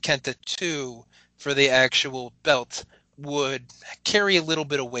Kojima Kenta 2 for the actual belt would carry a little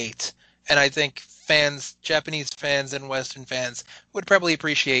bit of weight, and I think Japanese fans and Western fans would probably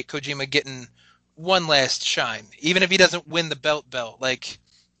appreciate Kojima getting one last shine, even if he doesn't win the belt. Like,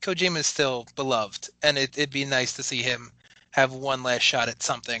 Kojima is still beloved, and it'd be nice to see him have one last shot at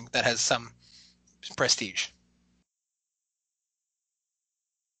something that has some prestige.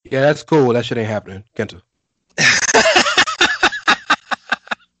 Yeah, that's cool. That shit ain't happening, Kenta.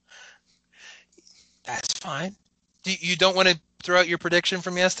 That's fine. You don't want to throw out your prediction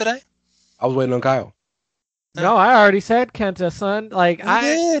from yesterday? I was waiting on Kyle. No, I already said Kenta, son. Like,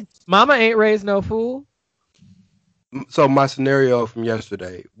 Mama ain't raised no fool. So my scenario from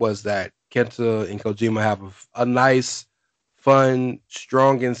yesterday was that Kenta and Kojima have a nice, fun,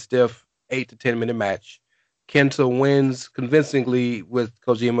 strong and stiff 8 to 10 minute match. Kenta wins convincingly with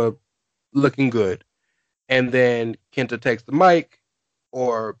Kojima looking good. And then Kenta takes the mic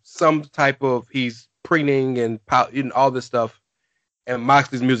or some type of, he's preening and all this stuff, and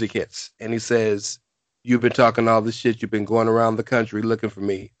Moxley's music hits, and he says, "You've been talking all this shit. You've been going around the country looking for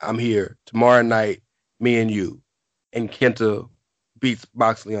me. I'm here tomorrow night, me and you." And Kenta beats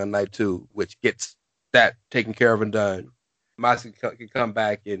Moxley on night 2, which gets that taken care of and done. Moxley can come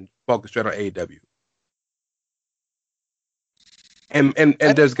back and focus straight on AEW. And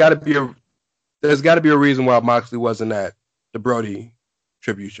there's got to be a reason why Moxley wasn't at the Brody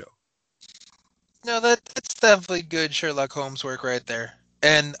tribute show. No, that's definitely good Sherlock Holmes work right there,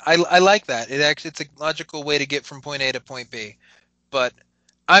 and I like that. It's a logical way to get from point A to point B. But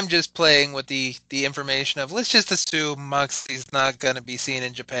I'm just playing with the information of, let's just assume Moxley's not going to be seen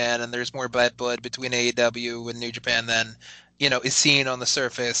in Japan, and there's more bad blood between AEW and New Japan than is seen on the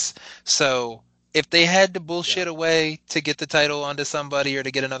surface. So if they had to bullshit away to get the title onto somebody or to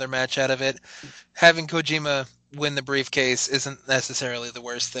get another match out of it, having Kojima win the briefcase isn't necessarily the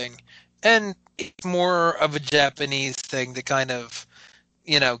worst thing. And it's more of a Japanese thing to kind of,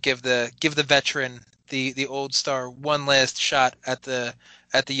 give the veteran, the old star, one last shot at the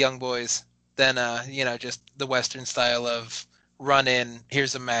young boys than just the Western style of run in,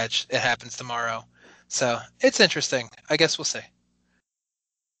 here's a match, it happens tomorrow. So it's interesting. I guess we'll see.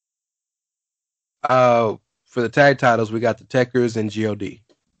 For the tag titles, we got the Techers and GOD.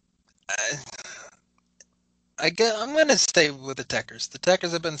 I'm gonna stay with the Tekkers. The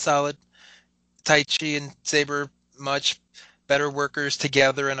Tekkers have been solid. Taichi and Saber much better workers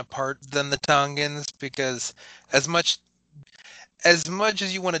together and apart than the Tongans, because as much as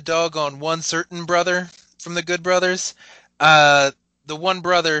you want to dog on one certain brother from the Good Brothers, the one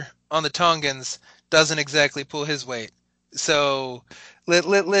brother on the Tongans doesn't exactly pull his weight. So He has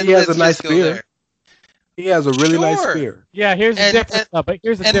let's a nice just go spear. there. He has a really nice Sure. spear. Yeah, here's the difference. But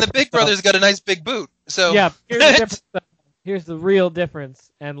here's the And difference. the big though. brother's got a nice big boot. So Yeah, here's the difference. though. Here's the real difference,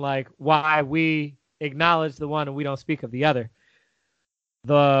 and like why we acknowledge the one and we don't speak of the other.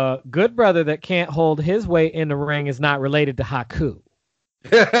 The Good Brother that can't hold his weight in the ring is not related to Haku.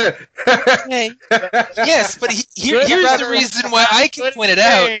 Hey, yes, but here's the reason why I can point it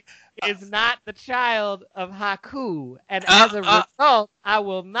out. Is not the child of Haku, and as a result, I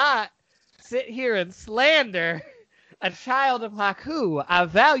will not sit here and slander a child of Haku. I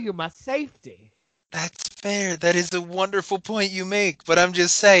value my safety. That's fair. That is a wonderful point you make. But I'm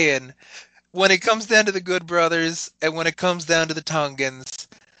just saying, when it comes down to the Good Brothers and when it comes down to the Tongans,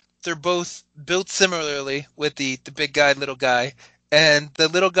 they're both built similarly with the big guy, little guy. And the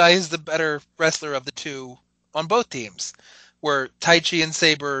little guy is the better wrestler of the two on both teams, where Taichi and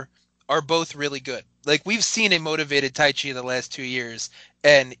Saber are both really good. Like, we've seen a motivated Taichi in the last 2 years,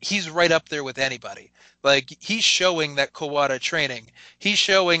 and he's right up there with anybody. Like, he's showing that Kawada training. He's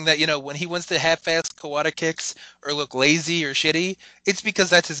showing that, when he wants to half-ass Kawada kicks or look lazy or shitty, it's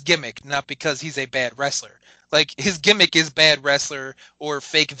because that's his gimmick, not because he's a bad wrestler. Like, his gimmick is bad wrestler or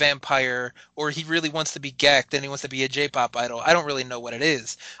fake vampire, or he really wants to be gacked and he wants to be a J-pop idol. I don't really know what it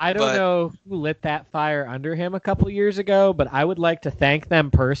is. I don't know who lit that fire under him a couple years ago, but I would like to thank them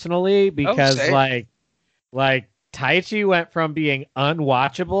personally because, like Taichi went from being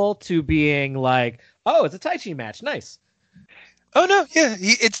unwatchable to being like, oh, it's a Taichi match. Nice. Oh, no, yeah.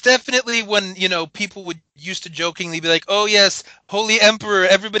 It's definitely when, people would used to jokingly be like, oh, yes, Holy Emperor,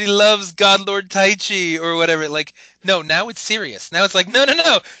 everybody loves God Lord Taichi or whatever. Like, no, now it's serious. Now it's like, no,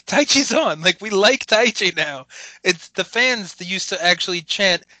 Taichi's on. Like, we like Taichi now. It's the fans that used to actually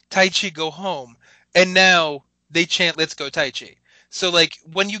chant, Taichi, go home. And now they chant, let's go Taichi. So, like,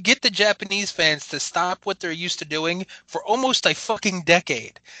 when you get the Japanese fans to stop what they're used to doing for almost a fucking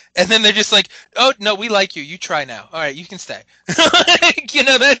decade, and then they're just like, oh, no, we like you. You try now. All right, you can stay.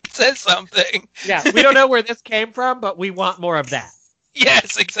 That says something. Yeah, we don't know where this came from, but we want more of that.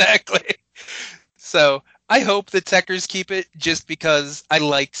 Yes, exactly. So, I hope the Tekkers keep it just because I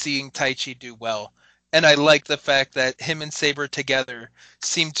like seeing Taichi do well. And I like the fact that him and Saber together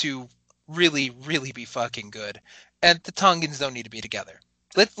seem to really, really be fucking good. And the Tongans don't need to be together.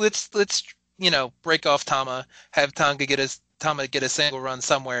 Let's break off Tama, have Tama get a single run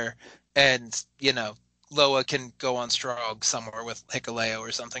somewhere, and Loa can go on strong somewhere with Hikuleo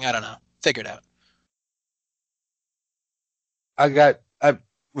or something. I don't know. Figure it out.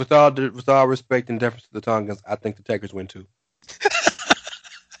 With all respect and deference to the Tongans, I think the Tekkers win too.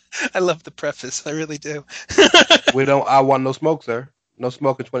 I love the preface. I really do. I want no smoke, sir. No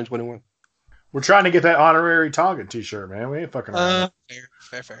smoke in 2021. We're trying to get that honorary Tongan t-shirt, man. We ain't fucking around.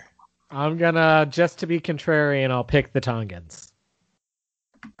 Fair. I'm gonna, just to be contrarian, I'll pick the Tongans.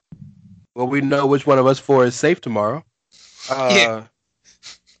 Well, we know which one of us four is safe tomorrow. Yeah.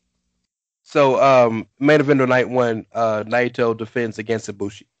 So, main event of night one, Naito defends against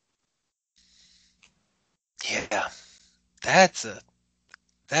Ibushi. Yeah, that's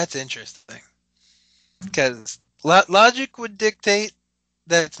interesting. Because logic would dictate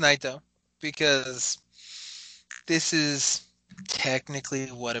that it's Naito. Because this is technically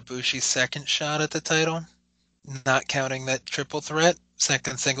Ibushi's second shot at the title, not counting that triple threat,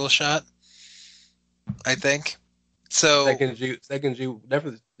 second single shot, I think. So second G,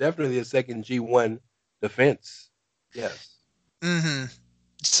 definitely a second G1 defense. Yes. Mm-hmm.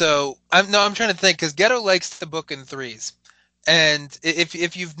 So I'm trying to think because Geto likes to book in threes, and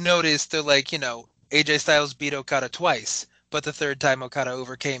if you've noticed, they're like AJ Styles beat Okada twice. But the third time Okada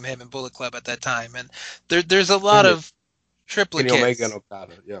overcame him in Bullet Club at that time. And there's a lot of triplets. Kenny Omega and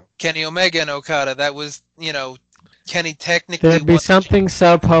Okada, yeah. Kenny Omega and Okada. That was, Kenny technically... There'd be something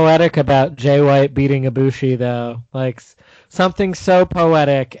so poetic about Jay White beating Ibushi, though. Like, something so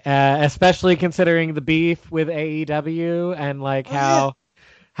poetic, especially considering the beef with AEW and, like, how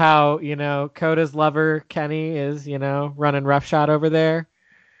Kota's lover, Kenny, is, running roughshod over there.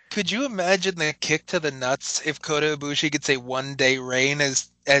 Could you imagine the kick to the nuts if Kota Ibushi gets a one-day reign as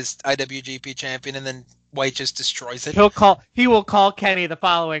IWGP champion and then White just destroys it? He will call Kenny the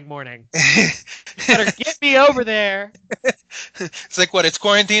following morning. Better get me over there. It's like, what, it's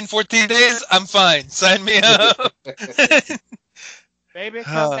quarantine 14 days? I'm fine. Sign me up. Baby,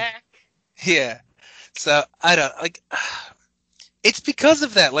 come back. Yeah. So I don't like. It's because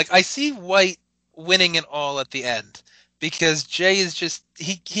of that. Like I see White winning it all at the end because Jay is just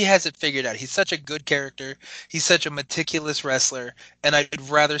he has it figured out. He's such a good character. He's such a meticulous wrestler, and I'd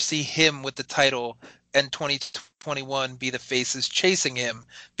rather see him with the title and 2021 be the faces chasing him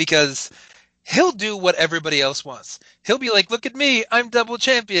because he'll do what everybody else wants. He'll be like, "Look at me, I'm double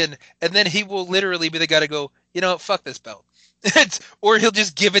champion," and then he will literally be the guy to go, "You know, fuck this belt." Or he'll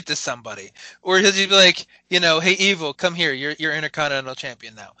just give it to somebody, or he'll just be like, "Hey, Evil, come here. You're Intercontinental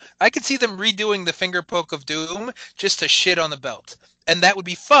Champion now." I could see them redoing the finger poke of doom just to shit on the belt, and that would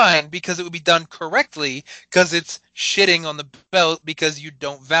be fine because it would be done correctly because it's shitting on the belt because you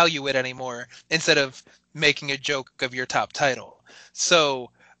don't value it anymore instead of making a joke of your top title.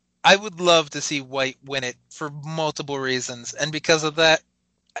 So I would love to see White win it for multiple reasons, and because of that,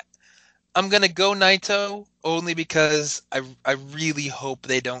 I'm gonna go Naito only because I really hope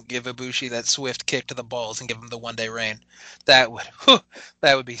they don't give Ibushi that swift kick to the balls and give him the 1-day reign. That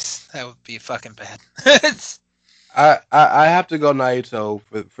would be fucking bad. I have to go Naito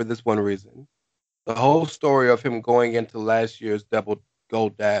for this one reason. The whole story of him going into last year's Double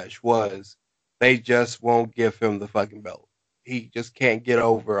Gold Dash was they just won't give him the fucking belt. He just can't get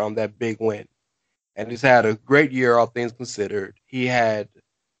over on that big win. And he's had a great year, all things considered. He had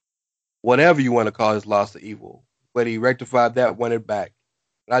whatever you want to call his loss to Evil, but he rectified that, won it back.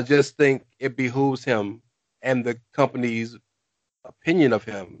 And I just think it behooves him and the company's opinion of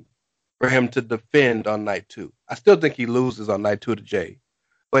him for him to defend on night 2. I still think he loses on night 2 to Jay,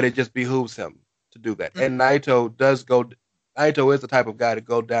 but it just behooves him to do that. And Naito is the type of guy to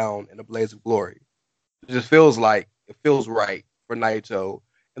go down in a blaze of glory. It just feels right for Naito.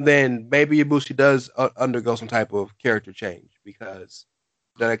 And then maybe Ibushi does undergo some type of character change because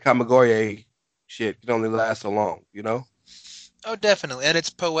that Kamigoye shit can only last so long, Oh, definitely. And it's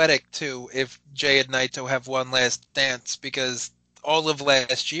poetic, too, if Jay and Naito have one last dance, because all of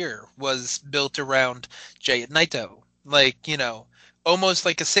last year was built around Jay and Naito. Like, almost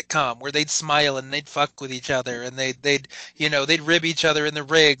like a sitcom where they'd smile and they'd fuck with each other and they'd rib each other in the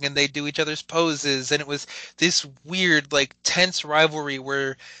ring and they'd do each other's poses. And it was this weird, like, tense rivalry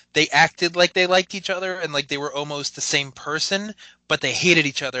where they acted like they liked each other and like they were almost the same person, but they hated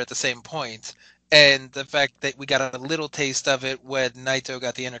each other at the same point. And the fact that we got a little taste of it when Naito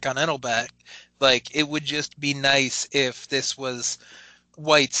got the Intercontinental back, like, it would just be nice if this was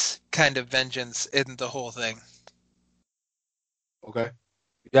White's kind of vengeance in the whole thing. Okay.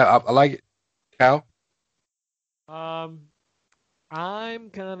 Yeah, I like it. Cal? I'm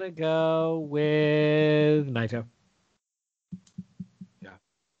gonna go with Naito. Yeah.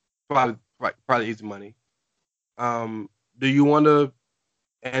 Probably easy money. Do you want to,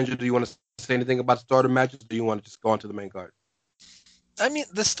 Andrew, say anything about the starter matches, or do you want to just go on to the main card? I mean,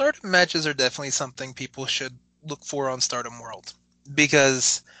 the Stardom matches are definitely something people should look for on Stardom World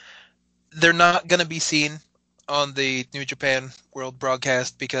because they're not going to be seen on the New Japan World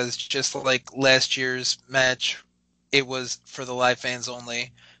broadcast because just like last year's match, it was for the live fans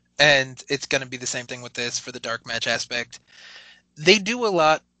only, and it's going to be the same thing with this for the dark match aspect. They do a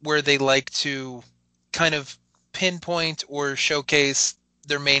lot where they like to kind of pinpoint or showcase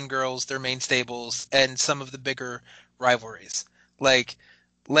their main girls, their main stables, and some of the bigger rivalries. Like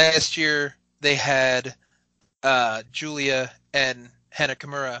last year, they had Julia and Hana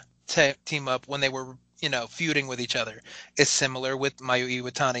Kimura team up when they were, feuding with each other. It's similar with Mayu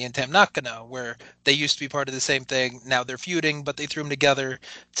Iwatani and Tam Nakano, where they used to be part of the same thing. Now they're feuding, but they threw them together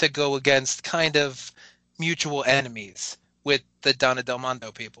to go against kind of mutual enemies with the Donna Del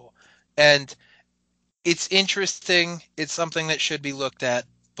Mondo people. And it's interesting. It's something that should be looked at.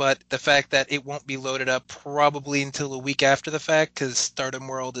 But the fact that it won't be loaded up probably until a week after the fact, because Stardom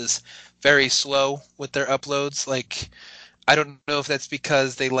World is very slow with their uploads. Like, I don't know if that's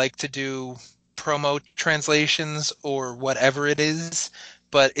because they like to do promo translations or whatever it is,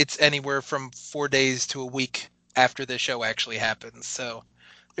 but it's anywhere from 4 days to a week after the show actually happens. So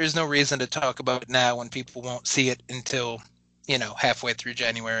there's no reason to talk about it now when people won't see it until, halfway through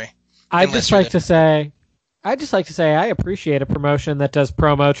January. I'd just like to say I appreciate a promotion that does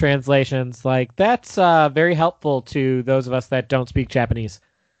promo translations. Like, that's very helpful to those of us that don't speak Japanese.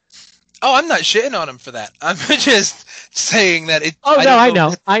 Oh, I'm not shitting on him for that. I'm just saying that it. Oh, no,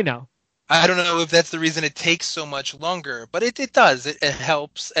 I know. I don't know if that's the reason it takes so much longer, but it does. It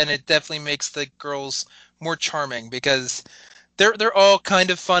helps, and it definitely makes the girls more charming because they're all kind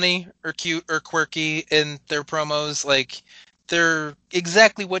of funny or cute or quirky in their promos. Like, they're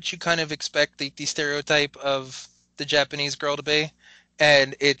exactly what you kind of expect the stereotype of the Japanese girl to be,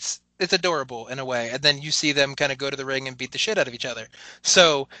 and it's adorable in a way. And then you see them kind of go to the ring and beat the shit out of each other.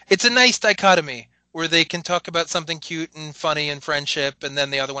 So it's a nice dichotomy where they can talk about something cute and funny and friendship, and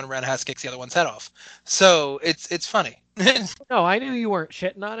then the other one roundhouse kicks the other one's head off. So it's funny. No, I knew you weren't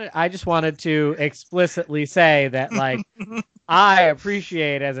shitting on it. I just wanted to explicitly say that, like, I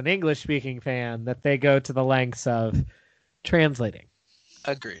appreciate as an English-speaking fan that they go to the lengths of translating.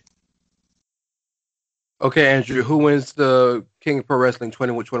 Agreed. Okay, Andrew, who wins the King of Pro Wrestling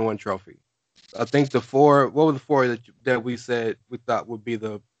 2021 trophy? I think the four. What were the four that we said we thought would be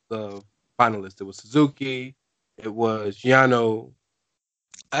the finalists? It was Suzuki. It was Yano.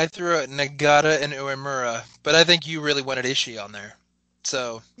 I threw out Nagata and Uemura, but I think you really wanted Ishii on there.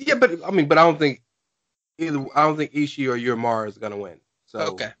 So yeah, but I don't think Ishii or Uemura is gonna win. So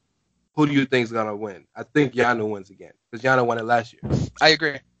okay, who do you think is gonna win? I think Yano wins again because Yano won it last year. I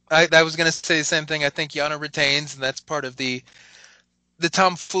agree. I was gonna say the same thing. I think Yano retains, and that's part of the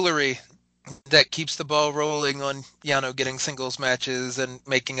tomfoolery that keeps the ball rolling on Yano getting singles matches and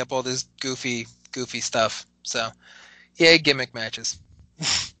making up all this goofy stuff. So, yeah, gimmick matches.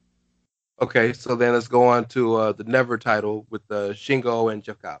 Okay, so then let's go on to the Never title with Shingo and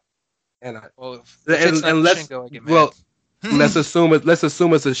Jeff Cobb. And let's Shingo, I get mad. let's assume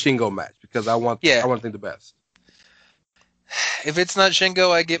it's a Shingo match because I want to think the best. If it's not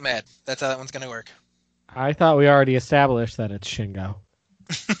Shingo, I get mad. That's how that one's gonna work. I thought we already established that it's Shingo.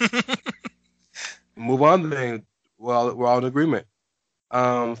 Move on then. Well, we're all in agreement.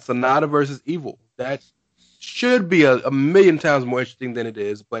 Sonata versus Evil. That should be a million times more interesting than it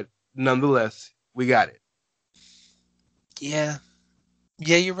is, but nonetheless, we got it. Yeah,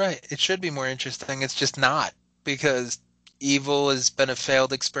 you're right. It should be more interesting. It's just not, because Evil has been a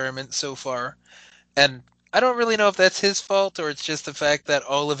failed experiment so far, and I don't really know if that's his fault or it's just the fact that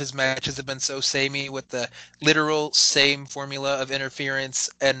all of his matches have been so samey with the literal same formula of interference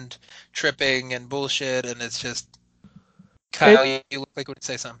and tripping and bullshit, and it's just Kyle, you look like you would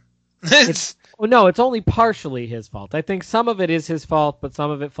say something. No, it's only partially his fault. I think some of it is his fault, but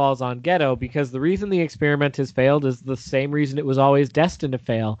some of it falls on Gedo, because the reason the experiment has failed is the same reason it was always destined to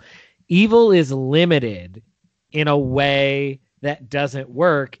fail. Evil is limited in a way that doesn't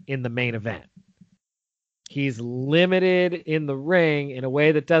work in the main event. He's limited in the ring in a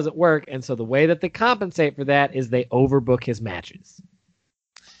way that doesn't work, and so the way that they compensate for that is they overbook his matches.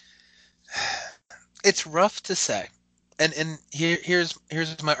 It's rough to say, and here's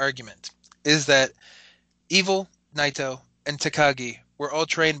my argument, is that Evil, Naito, and Takagi were all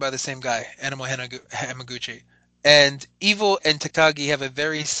trained by the same guy, Animo Hamaguchi. And Evil and Takagi have a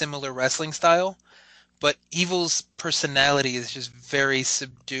very similar wrestling style, but Evil's personality is just very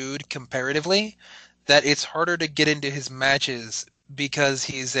subdued comparatively, that it's harder to get into his matches because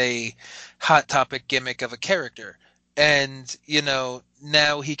he's a hot topic gimmick of a character. And,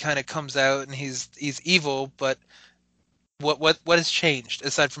 now he kind of comes out and he's evil, but what has changed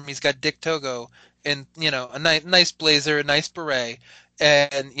aside from he's got Dick Togo and, a nice blazer, a nice beret,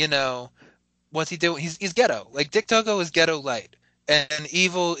 and, what's he doing? He's Gedo. Like, Dick Togo is Gedo light, and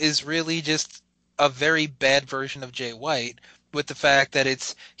Evil is really just a very bad version of Jay White, with the fact that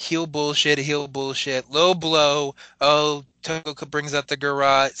it's heel bullshit, low blow, oh, Togo brings up the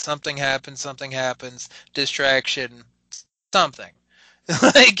garage, something happens, distraction, something. And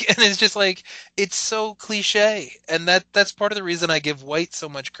it's just like, it's so cliche. And that's part of the reason I give White so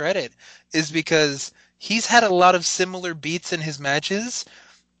much credit, is because he's had a lot of similar beats in his matches,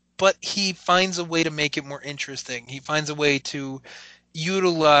 but he finds a way to make it more interesting. He finds a way to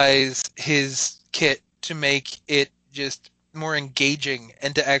utilize his kit to make it just more engaging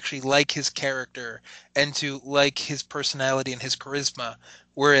and to actually like his character and to like his personality and his charisma,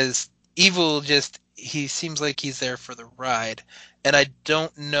 whereas Evil he seems like he's there for the ride, and I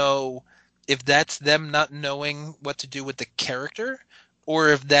don't know if that's them not knowing what to do with the character or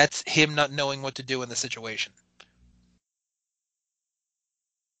if that's him not knowing what to do in the situation.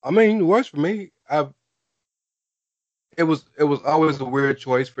 I mean, it works for me. It was always a weird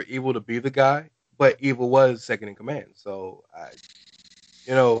choice for Evil to be the guy, but Evil was second in command. So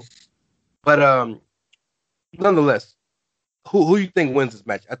but nonetheless, who you think wins this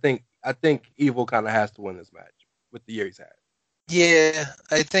match? I think Evil kind of has to win this match with the year he's had. Yeah,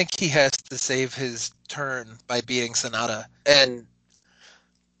 I think he has to save his turn by beating Sonata, and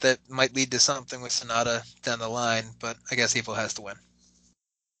that might lead to something with Sonata down the line, but I guess Evil has to win.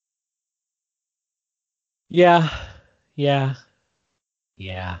 Yeah.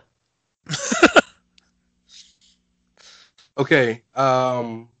 Okay,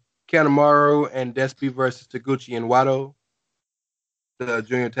 Kanemaru and Despy versus Taguchi and Wato, the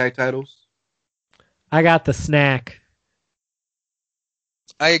junior tag titles. I got the snack.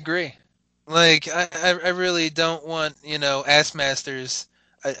 I agree. Like, I really don't want, Ass Masters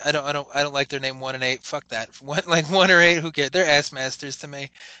I don't like their name 1 and 8. Fuck that. 1 or 8, who cares? They're ass masters to me.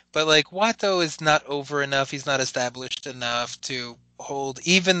 But like Wato is not over enough. He's not established enough to hold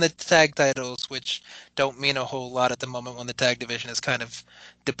even the tag titles, which don't mean a whole lot at the moment when the tag division is kind of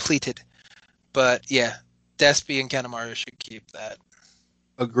depleted. But yeah, Despy and Kanemaru should keep that.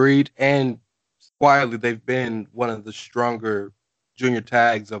 Agreed. And quietly, they've been one of the stronger junior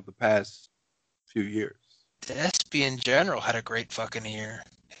tags of the past few years. Despy in general had a great fucking year.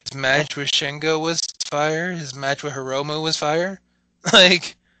 His match with Shingo was fire. His match with Hiromu was fire.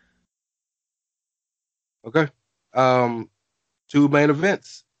 Like, okay. 2 main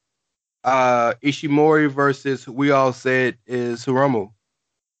events. Ishimori versus who we all said is Hiromu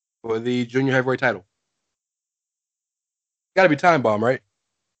for the junior heavyweight title. Got to be Time Bomb, right?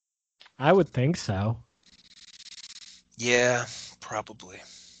 I would think so. yeah, probably.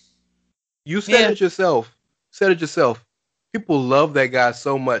 You said it yourself. People love that guy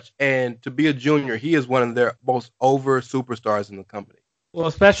so much, and to be a junior, he is one of their most over superstars in the company. Well,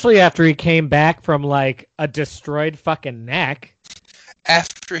 especially after he came back from like a destroyed fucking neck.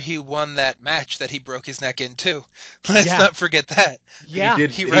 After he won that match that he broke his neck in too. Let's not forget that. Yeah,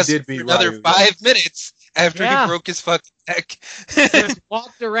 he wrestled for another 5 minutes after he broke his fucking neck. Just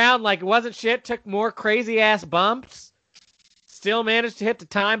walked around like it wasn't shit, took more crazy ass bumps, still managed to hit the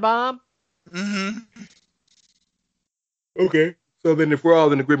Time Bomb. Mm-hmm. Okay. So then if we're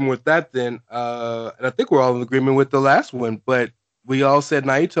all in agreement with that, then, and I think we're all in agreement with the last one, but we all said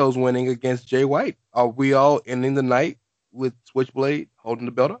Naito's winning against Jay White. Are we all ending the night with Switchblade holding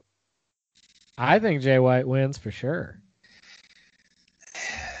the belt up? I think Jay White wins for sure.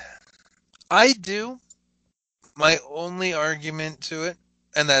 I do. My only argument to it,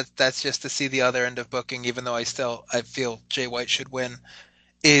 and that's just to see the other end of booking, even though I feel Jay White should win,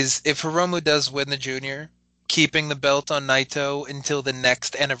 is if Hiromu does win the junior, keeping the belt on Naito until the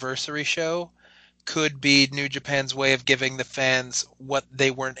next anniversary show could be New Japan's way of giving the fans what they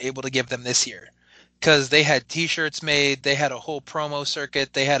weren't able to give them this year. Because they had T-shirts made, they had a whole promo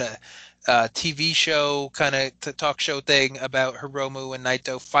circuit, they had a TV show, kind of talk show thing about Hiromu and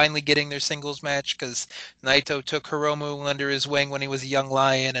Naito finally getting their singles match, because Naito took Hiromu under his wing when he was a young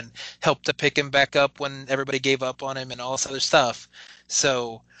lion and helped to pick him back up when everybody gave up on him and all this other stuff.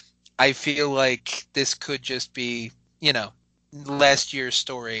 So I feel like this could just be, last year's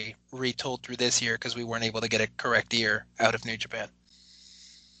story retold through this year because we weren't able to get a correct year out of New Japan.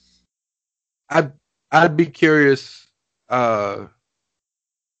 I'd be curious because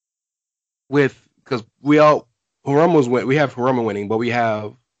we have Hiromu winning, but we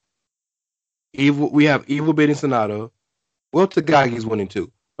have Evil beating Sonata. Well, Tagagi's winning too.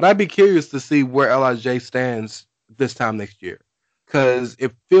 But I'd be curious to see where LIJ stands this time next year. Because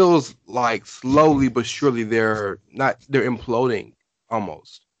it feels like slowly but surely they're imploding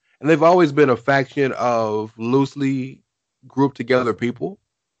almost. And they've always been a faction of loosely grouped together people.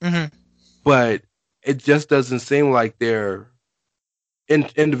 Mm-hmm. But it just doesn't seem like they're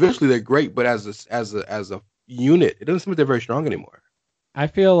individually they're great, but as a unit, it doesn't seem like they're very strong anymore. I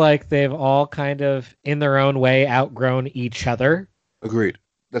feel like they've all kind of in their own way outgrown each other. Agreed.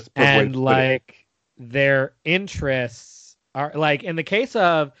 That's the and like their interests are like in the case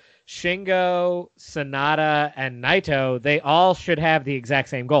of Shingo, Sonata, and Naito, they all should have the exact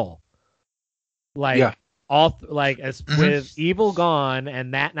same goal. Like with Evil gone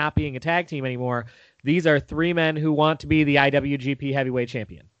and that not being a tag team anymore, these are 3 men who want to be the IWGP Heavyweight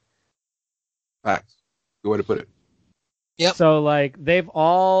Champion. Facts. Good way to put it. Yep. So like they've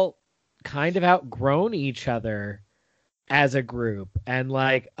all kind of outgrown each other as a group, and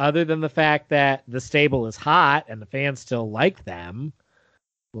like other than the fact that the stable is hot and the fans still like them,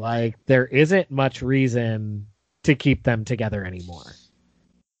 like there isn't much reason to keep them together anymore.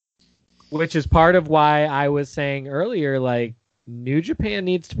 Which is part of why I was saying earlier, like New Japan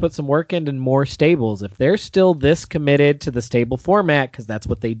needs to put some work into more stables. If they're still this committed to the stable format, because that's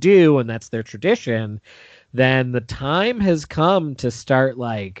what they do and that's their tradition, then the time has come to start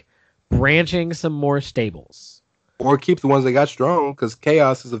like branching some more stables. Or keep the ones that got strong, because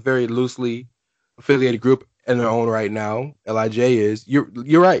Chaos is a very loosely affiliated group in their own right now. LIJ is. You're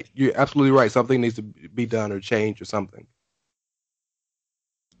right. You're absolutely right. Something needs to be done or changed or something.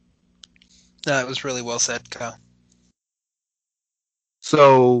 That was really well said, Kyle.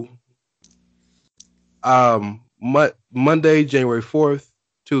 So, Monday, January 4th,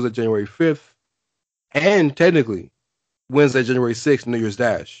 Tuesday, January 5th, and technically Wednesday, January 6th, New Year's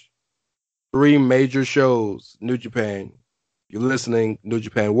Dash. 3 major shows, New Japan. You're listening, New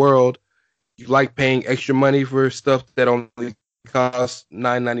Japan World. You like paying extra money for stuff that only costs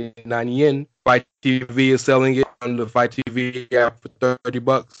 9.99 yen. Fight TV is selling it the Fight TV app for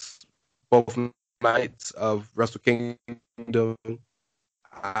 $30 both nights of Wrestle Kingdom.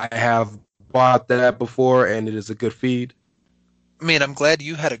 I have bought that before, and it is a good feed. I mean, I'm glad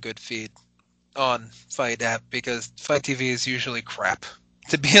you had a good feed on Fight app because Fight TV is usually crap,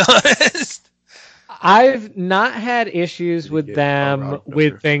 to be honest. I've not had issues with them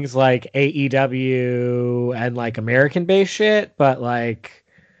with things like AEW and like American-based shit, but like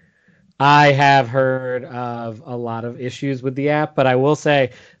I have heard of a lot of issues with the app. But I will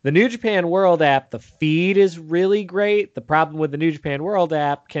say the New Japan World app, the feed is really great. The problem with the New Japan World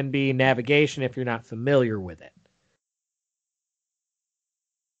app can be navigation if you're not familiar with it.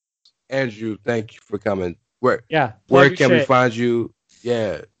 Andrew, thank you for coming. Where can we find you?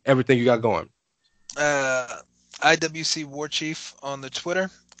 Yeah, everything you got going. IWC War Chief on the Twitter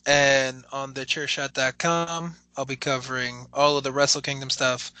and on the chairshot.com. I'll be covering all of the Wrestle Kingdom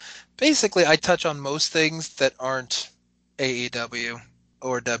stuff. Basically, I touch on most things that aren't AEW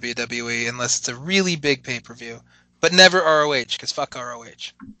or WWE unless it's a really big pay-per-view, but never ROH because fuck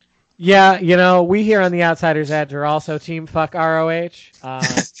ROH. Yeah, you know, we here on the Outsiders Edge are also team fuck ROH.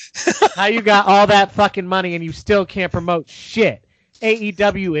 How you got all that fucking money and you still can't promote shit?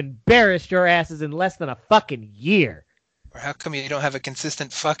 AEW embarrassed your asses in less than a fucking year. Or how come you don't have a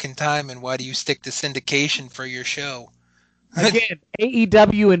consistent fucking time, and why do you stick to syndication for your show? Again,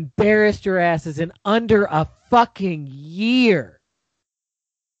 AEW embarrassed your asses in under a fucking year.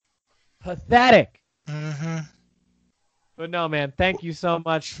 Pathetic. Mm-hmm. But no, man, thank you so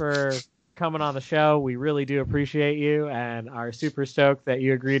much for coming on the show. We really do appreciate you and are super stoked that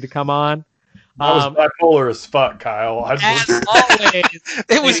you agreed to come on. I was bipolar as fuck, Kyle. As always.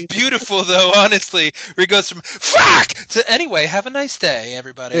 It was beautiful, though, honestly. Where he goes from fuck to anyway, have a nice day,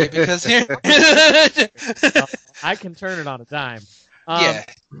 everybody. Because here. I can turn it on a dime. Yeah.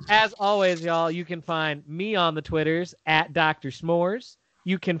 As always, y'all, you can find me on the Twitters at Dr. S'mores.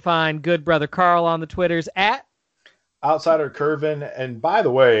 You can find good brother Carl on the Twitters at Outsider Curvin. And by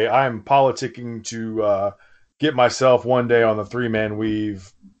the way, I'm politicking to get myself one day on the 3-man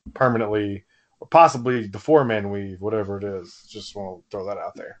weave permanently, or possibly the 4-man weave, whatever it is. Just want to throw that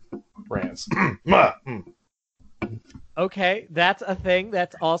out there. Rants. Okay, that's a thing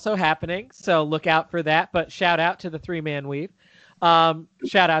that's also happening, so look out for that. But shout out to the 3-man weave.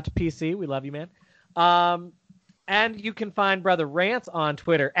 Shout out to PC. We love you, man. And you can find Brother Rants on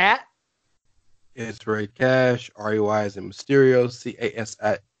Twitter at It's Ray Cash, RUI as in Mysterio,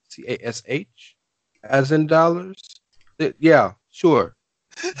 CASH as in dollars. Yeah, sure.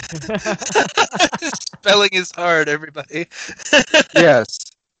 Spelling is hard, everybody. Yes.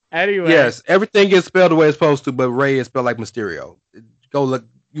 Anyway. Yes, everything gets spelled the way it's supposed to, but Ray is spelled like Mysterio. Go look.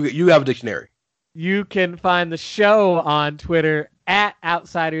 You have a dictionary. You can find the show on Twitter at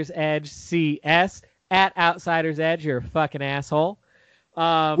Outsiders Edge CS. At Outsiders Edge, you're a fucking asshole.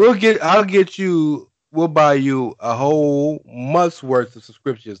 We'll buy you a whole month's worth of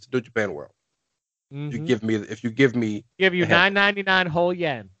subscriptions to New Japan World. Mm-hmm. If you give me $9.99 whole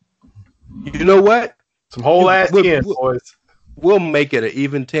yen. You know what? Some whole ass yen, boys. We'll make it an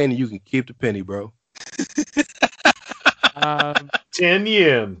even 10 and you can keep the penny, bro. 10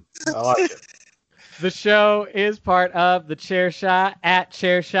 yen. I like it. The show is part of the Chairshot at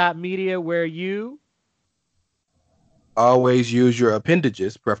Chairshot Media, where you always use your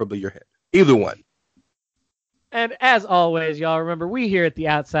appendages, preferably your head. Either one. And as always, y'all remember, we here at the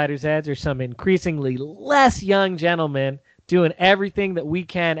Outsiders Edge are some increasingly less young gentlemen doing everything that we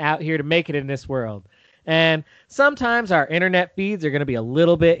can out here to make it in this world. And sometimes our internet feeds are going to be a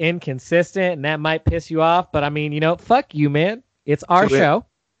little bit inconsistent, and that might piss you off. But I mean, fuck you, man. It's our show.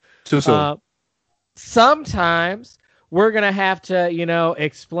 Too soon. Sometimes we're going to have to,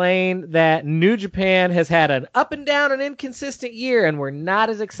 explain that New Japan has had an up and down and inconsistent year, and we're not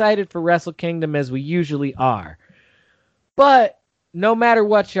as excited for Wrestle Kingdom as we usually are. But no matter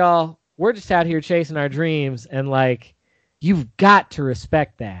what, y'all, we're just out here chasing our dreams, and, you've got to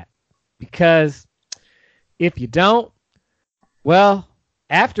respect that. Because if you don't, well,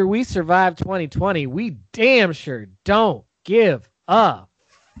 after we survive 2020, we damn sure don't give a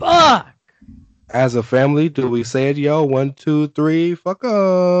fuck. As a family, do we say it, yo? 1, 2, 3, fuck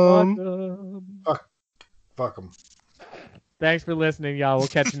 'em. Fuck 'em. Thanks for listening, y'all. We'll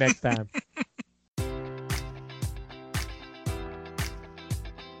catch you next time.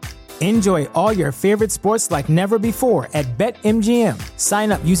 Enjoy all your favorite sports like never before at BetMGM.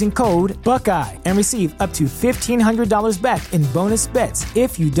 Sign up using code Buckeye and receive up to $1,500 back in bonus bets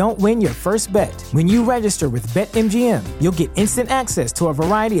if you don't win your first bet. When you register with BetMGM, you'll get instant access to a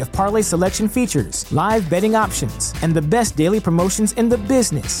variety of parlay selection features, live betting options, and the best daily promotions in the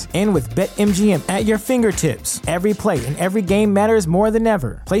business. And with BetMGM at your fingertips, every play and every game matters more than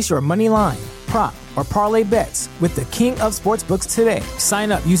ever. Place your money line, prop, or parlay bets with the king of sportsbooks today.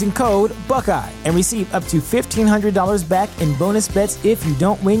 Sign up using code Buckeye and receive up to $1,500 back in bonus bets if you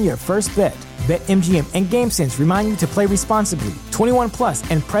don't win your first bet. BetMGM and GameSense remind you to play responsibly. 21 plus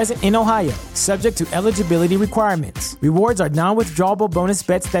and present in Ohio, subject to eligibility requirements. Rewards are non-withdrawable bonus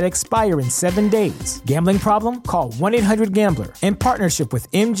bets that expire in 7 days. Gambling problem? Call 1-800-GAMBLER. In partnership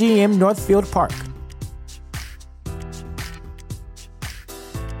with MGM Northfield Park.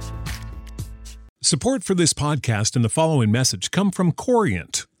 Support for this podcast and the following message come from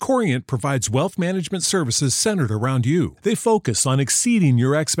Corient. Corient provides wealth management services centered around you. They focus on exceeding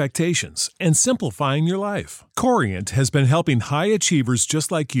your expectations and simplifying your life. Corient has been helping high achievers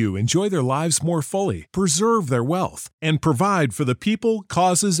just like you enjoy their lives more fully, preserve their wealth, and provide for the people,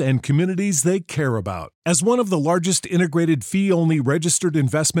 causes, and communities they care about. As one of the largest integrated fee-only registered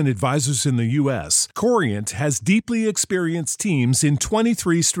investment advisors in the U.S., Corient has deeply experienced teams in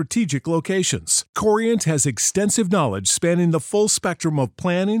 23 strategic locations. Corient has extensive knowledge spanning the full spectrum of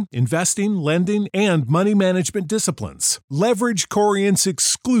planning, investing, lending, and money management disciplines. Leverage Corient's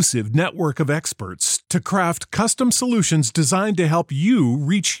exclusive network of experts to craft custom solutions designed to help you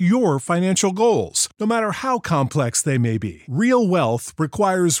reach your financial goals, no matter how complex they may be. Real wealth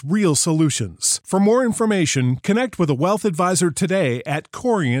requires real solutions. For more information, connect with a wealth advisor today at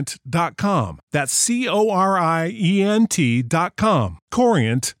Corient.com. That's Corient.com.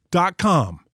 Corient.com.